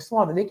child from their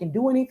small that they can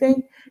do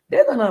anything,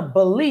 they're going to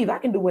believe I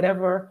can do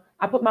whatever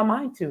I put my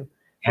mind to.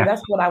 So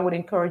that's what I would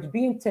encourage.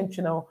 Be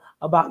intentional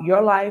about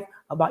your life,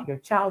 about your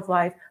child's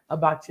life,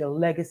 about your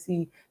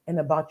legacy, and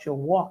about your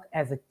walk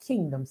as a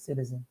kingdom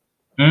citizen.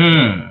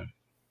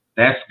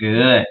 That's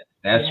good.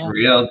 That's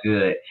real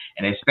good.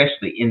 And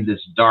especially in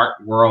this dark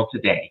world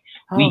today,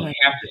 we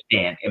have to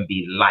stand and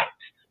be light,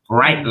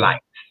 bright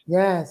light.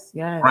 Yes.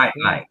 Bright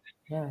light.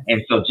 Yes.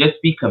 And so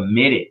just be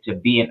committed to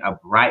being a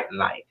bright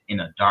light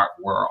in a dark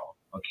world,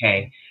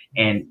 okay?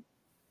 And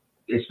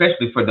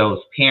especially for those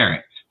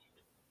parents,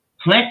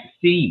 plant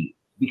seeds,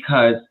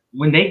 because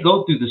when they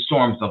go through the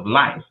storms of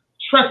life,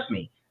 trust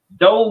me,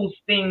 those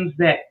things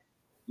that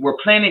were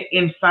planted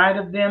inside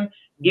of them,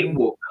 it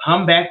will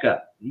come back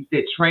up. He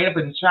said, train up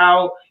a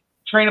child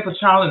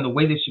in the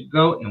way they should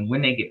go, and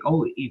when they get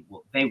old,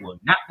 they will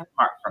not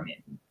depart from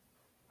it.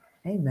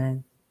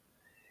 Amen.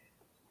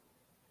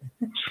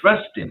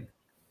 Trust him.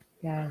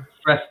 Yeah.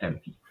 Trust him.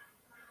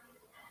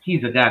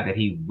 He's a God that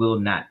he will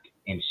not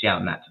and shall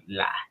not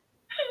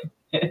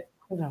lie.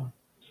 No.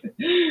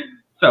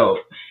 So,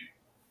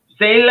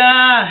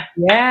 Selah,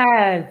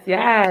 Yes,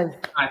 yes,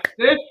 my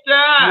sister.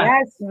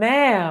 yes,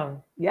 ma'am.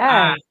 I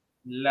Yes.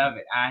 love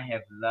it. I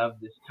have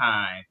loved this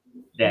time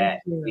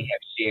that Thank you. we have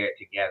shared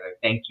together.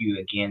 Thank you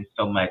again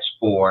so much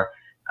for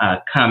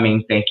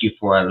coming. Thank you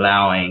for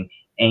allowing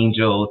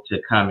Angel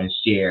to come and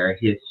share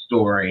his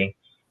story.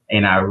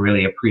 And I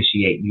really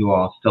appreciate you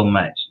all so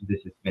much. This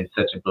has been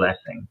such a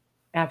blessing.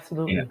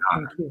 Absolutely. And an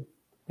honor. Thank you.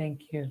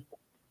 Thank you.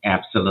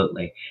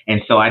 Absolutely.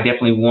 And so I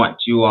definitely want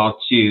you all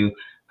to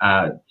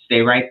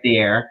stay right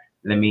there.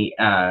 Let me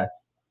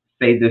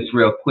say this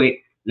real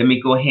quick. Let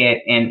me go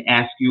ahead and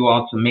ask you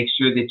all to make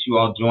sure that you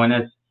all join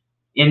us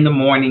in the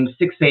morning,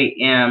 6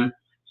 a.m.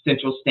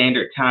 Central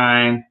Standard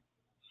Time,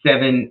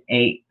 7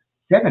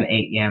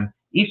 a.m.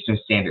 Eastern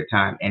Standard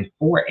Time, and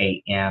 4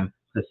 a.m.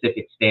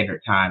 Pacific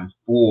Standard Time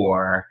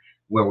for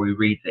where we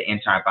read the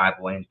entire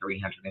Bible in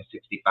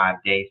 365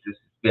 days. This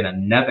has been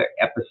another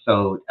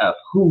episode of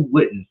Who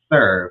Wouldn't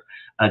Serve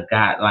a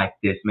God Like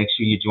This. Make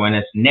sure you join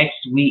us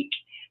next week,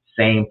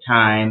 same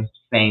time,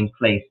 same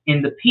place,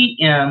 in the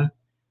PM,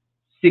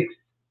 6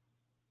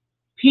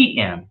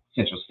 p.m.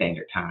 Central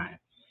Standard Time,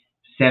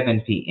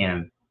 7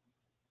 p.m.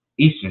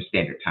 Eastern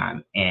Standard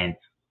Time, and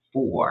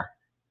 4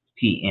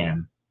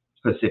 p.m.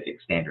 Pacific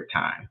Standard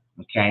Time.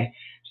 Okay?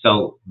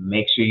 So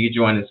make sure you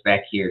join us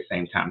back here,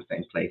 same time,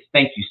 same place.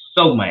 Thank you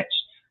so much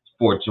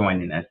for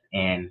joining us,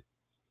 and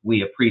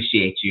we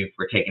appreciate you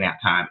for taking out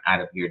time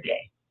out of your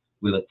day.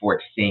 We look forward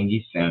to seeing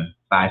you soon.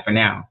 Bye for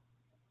now.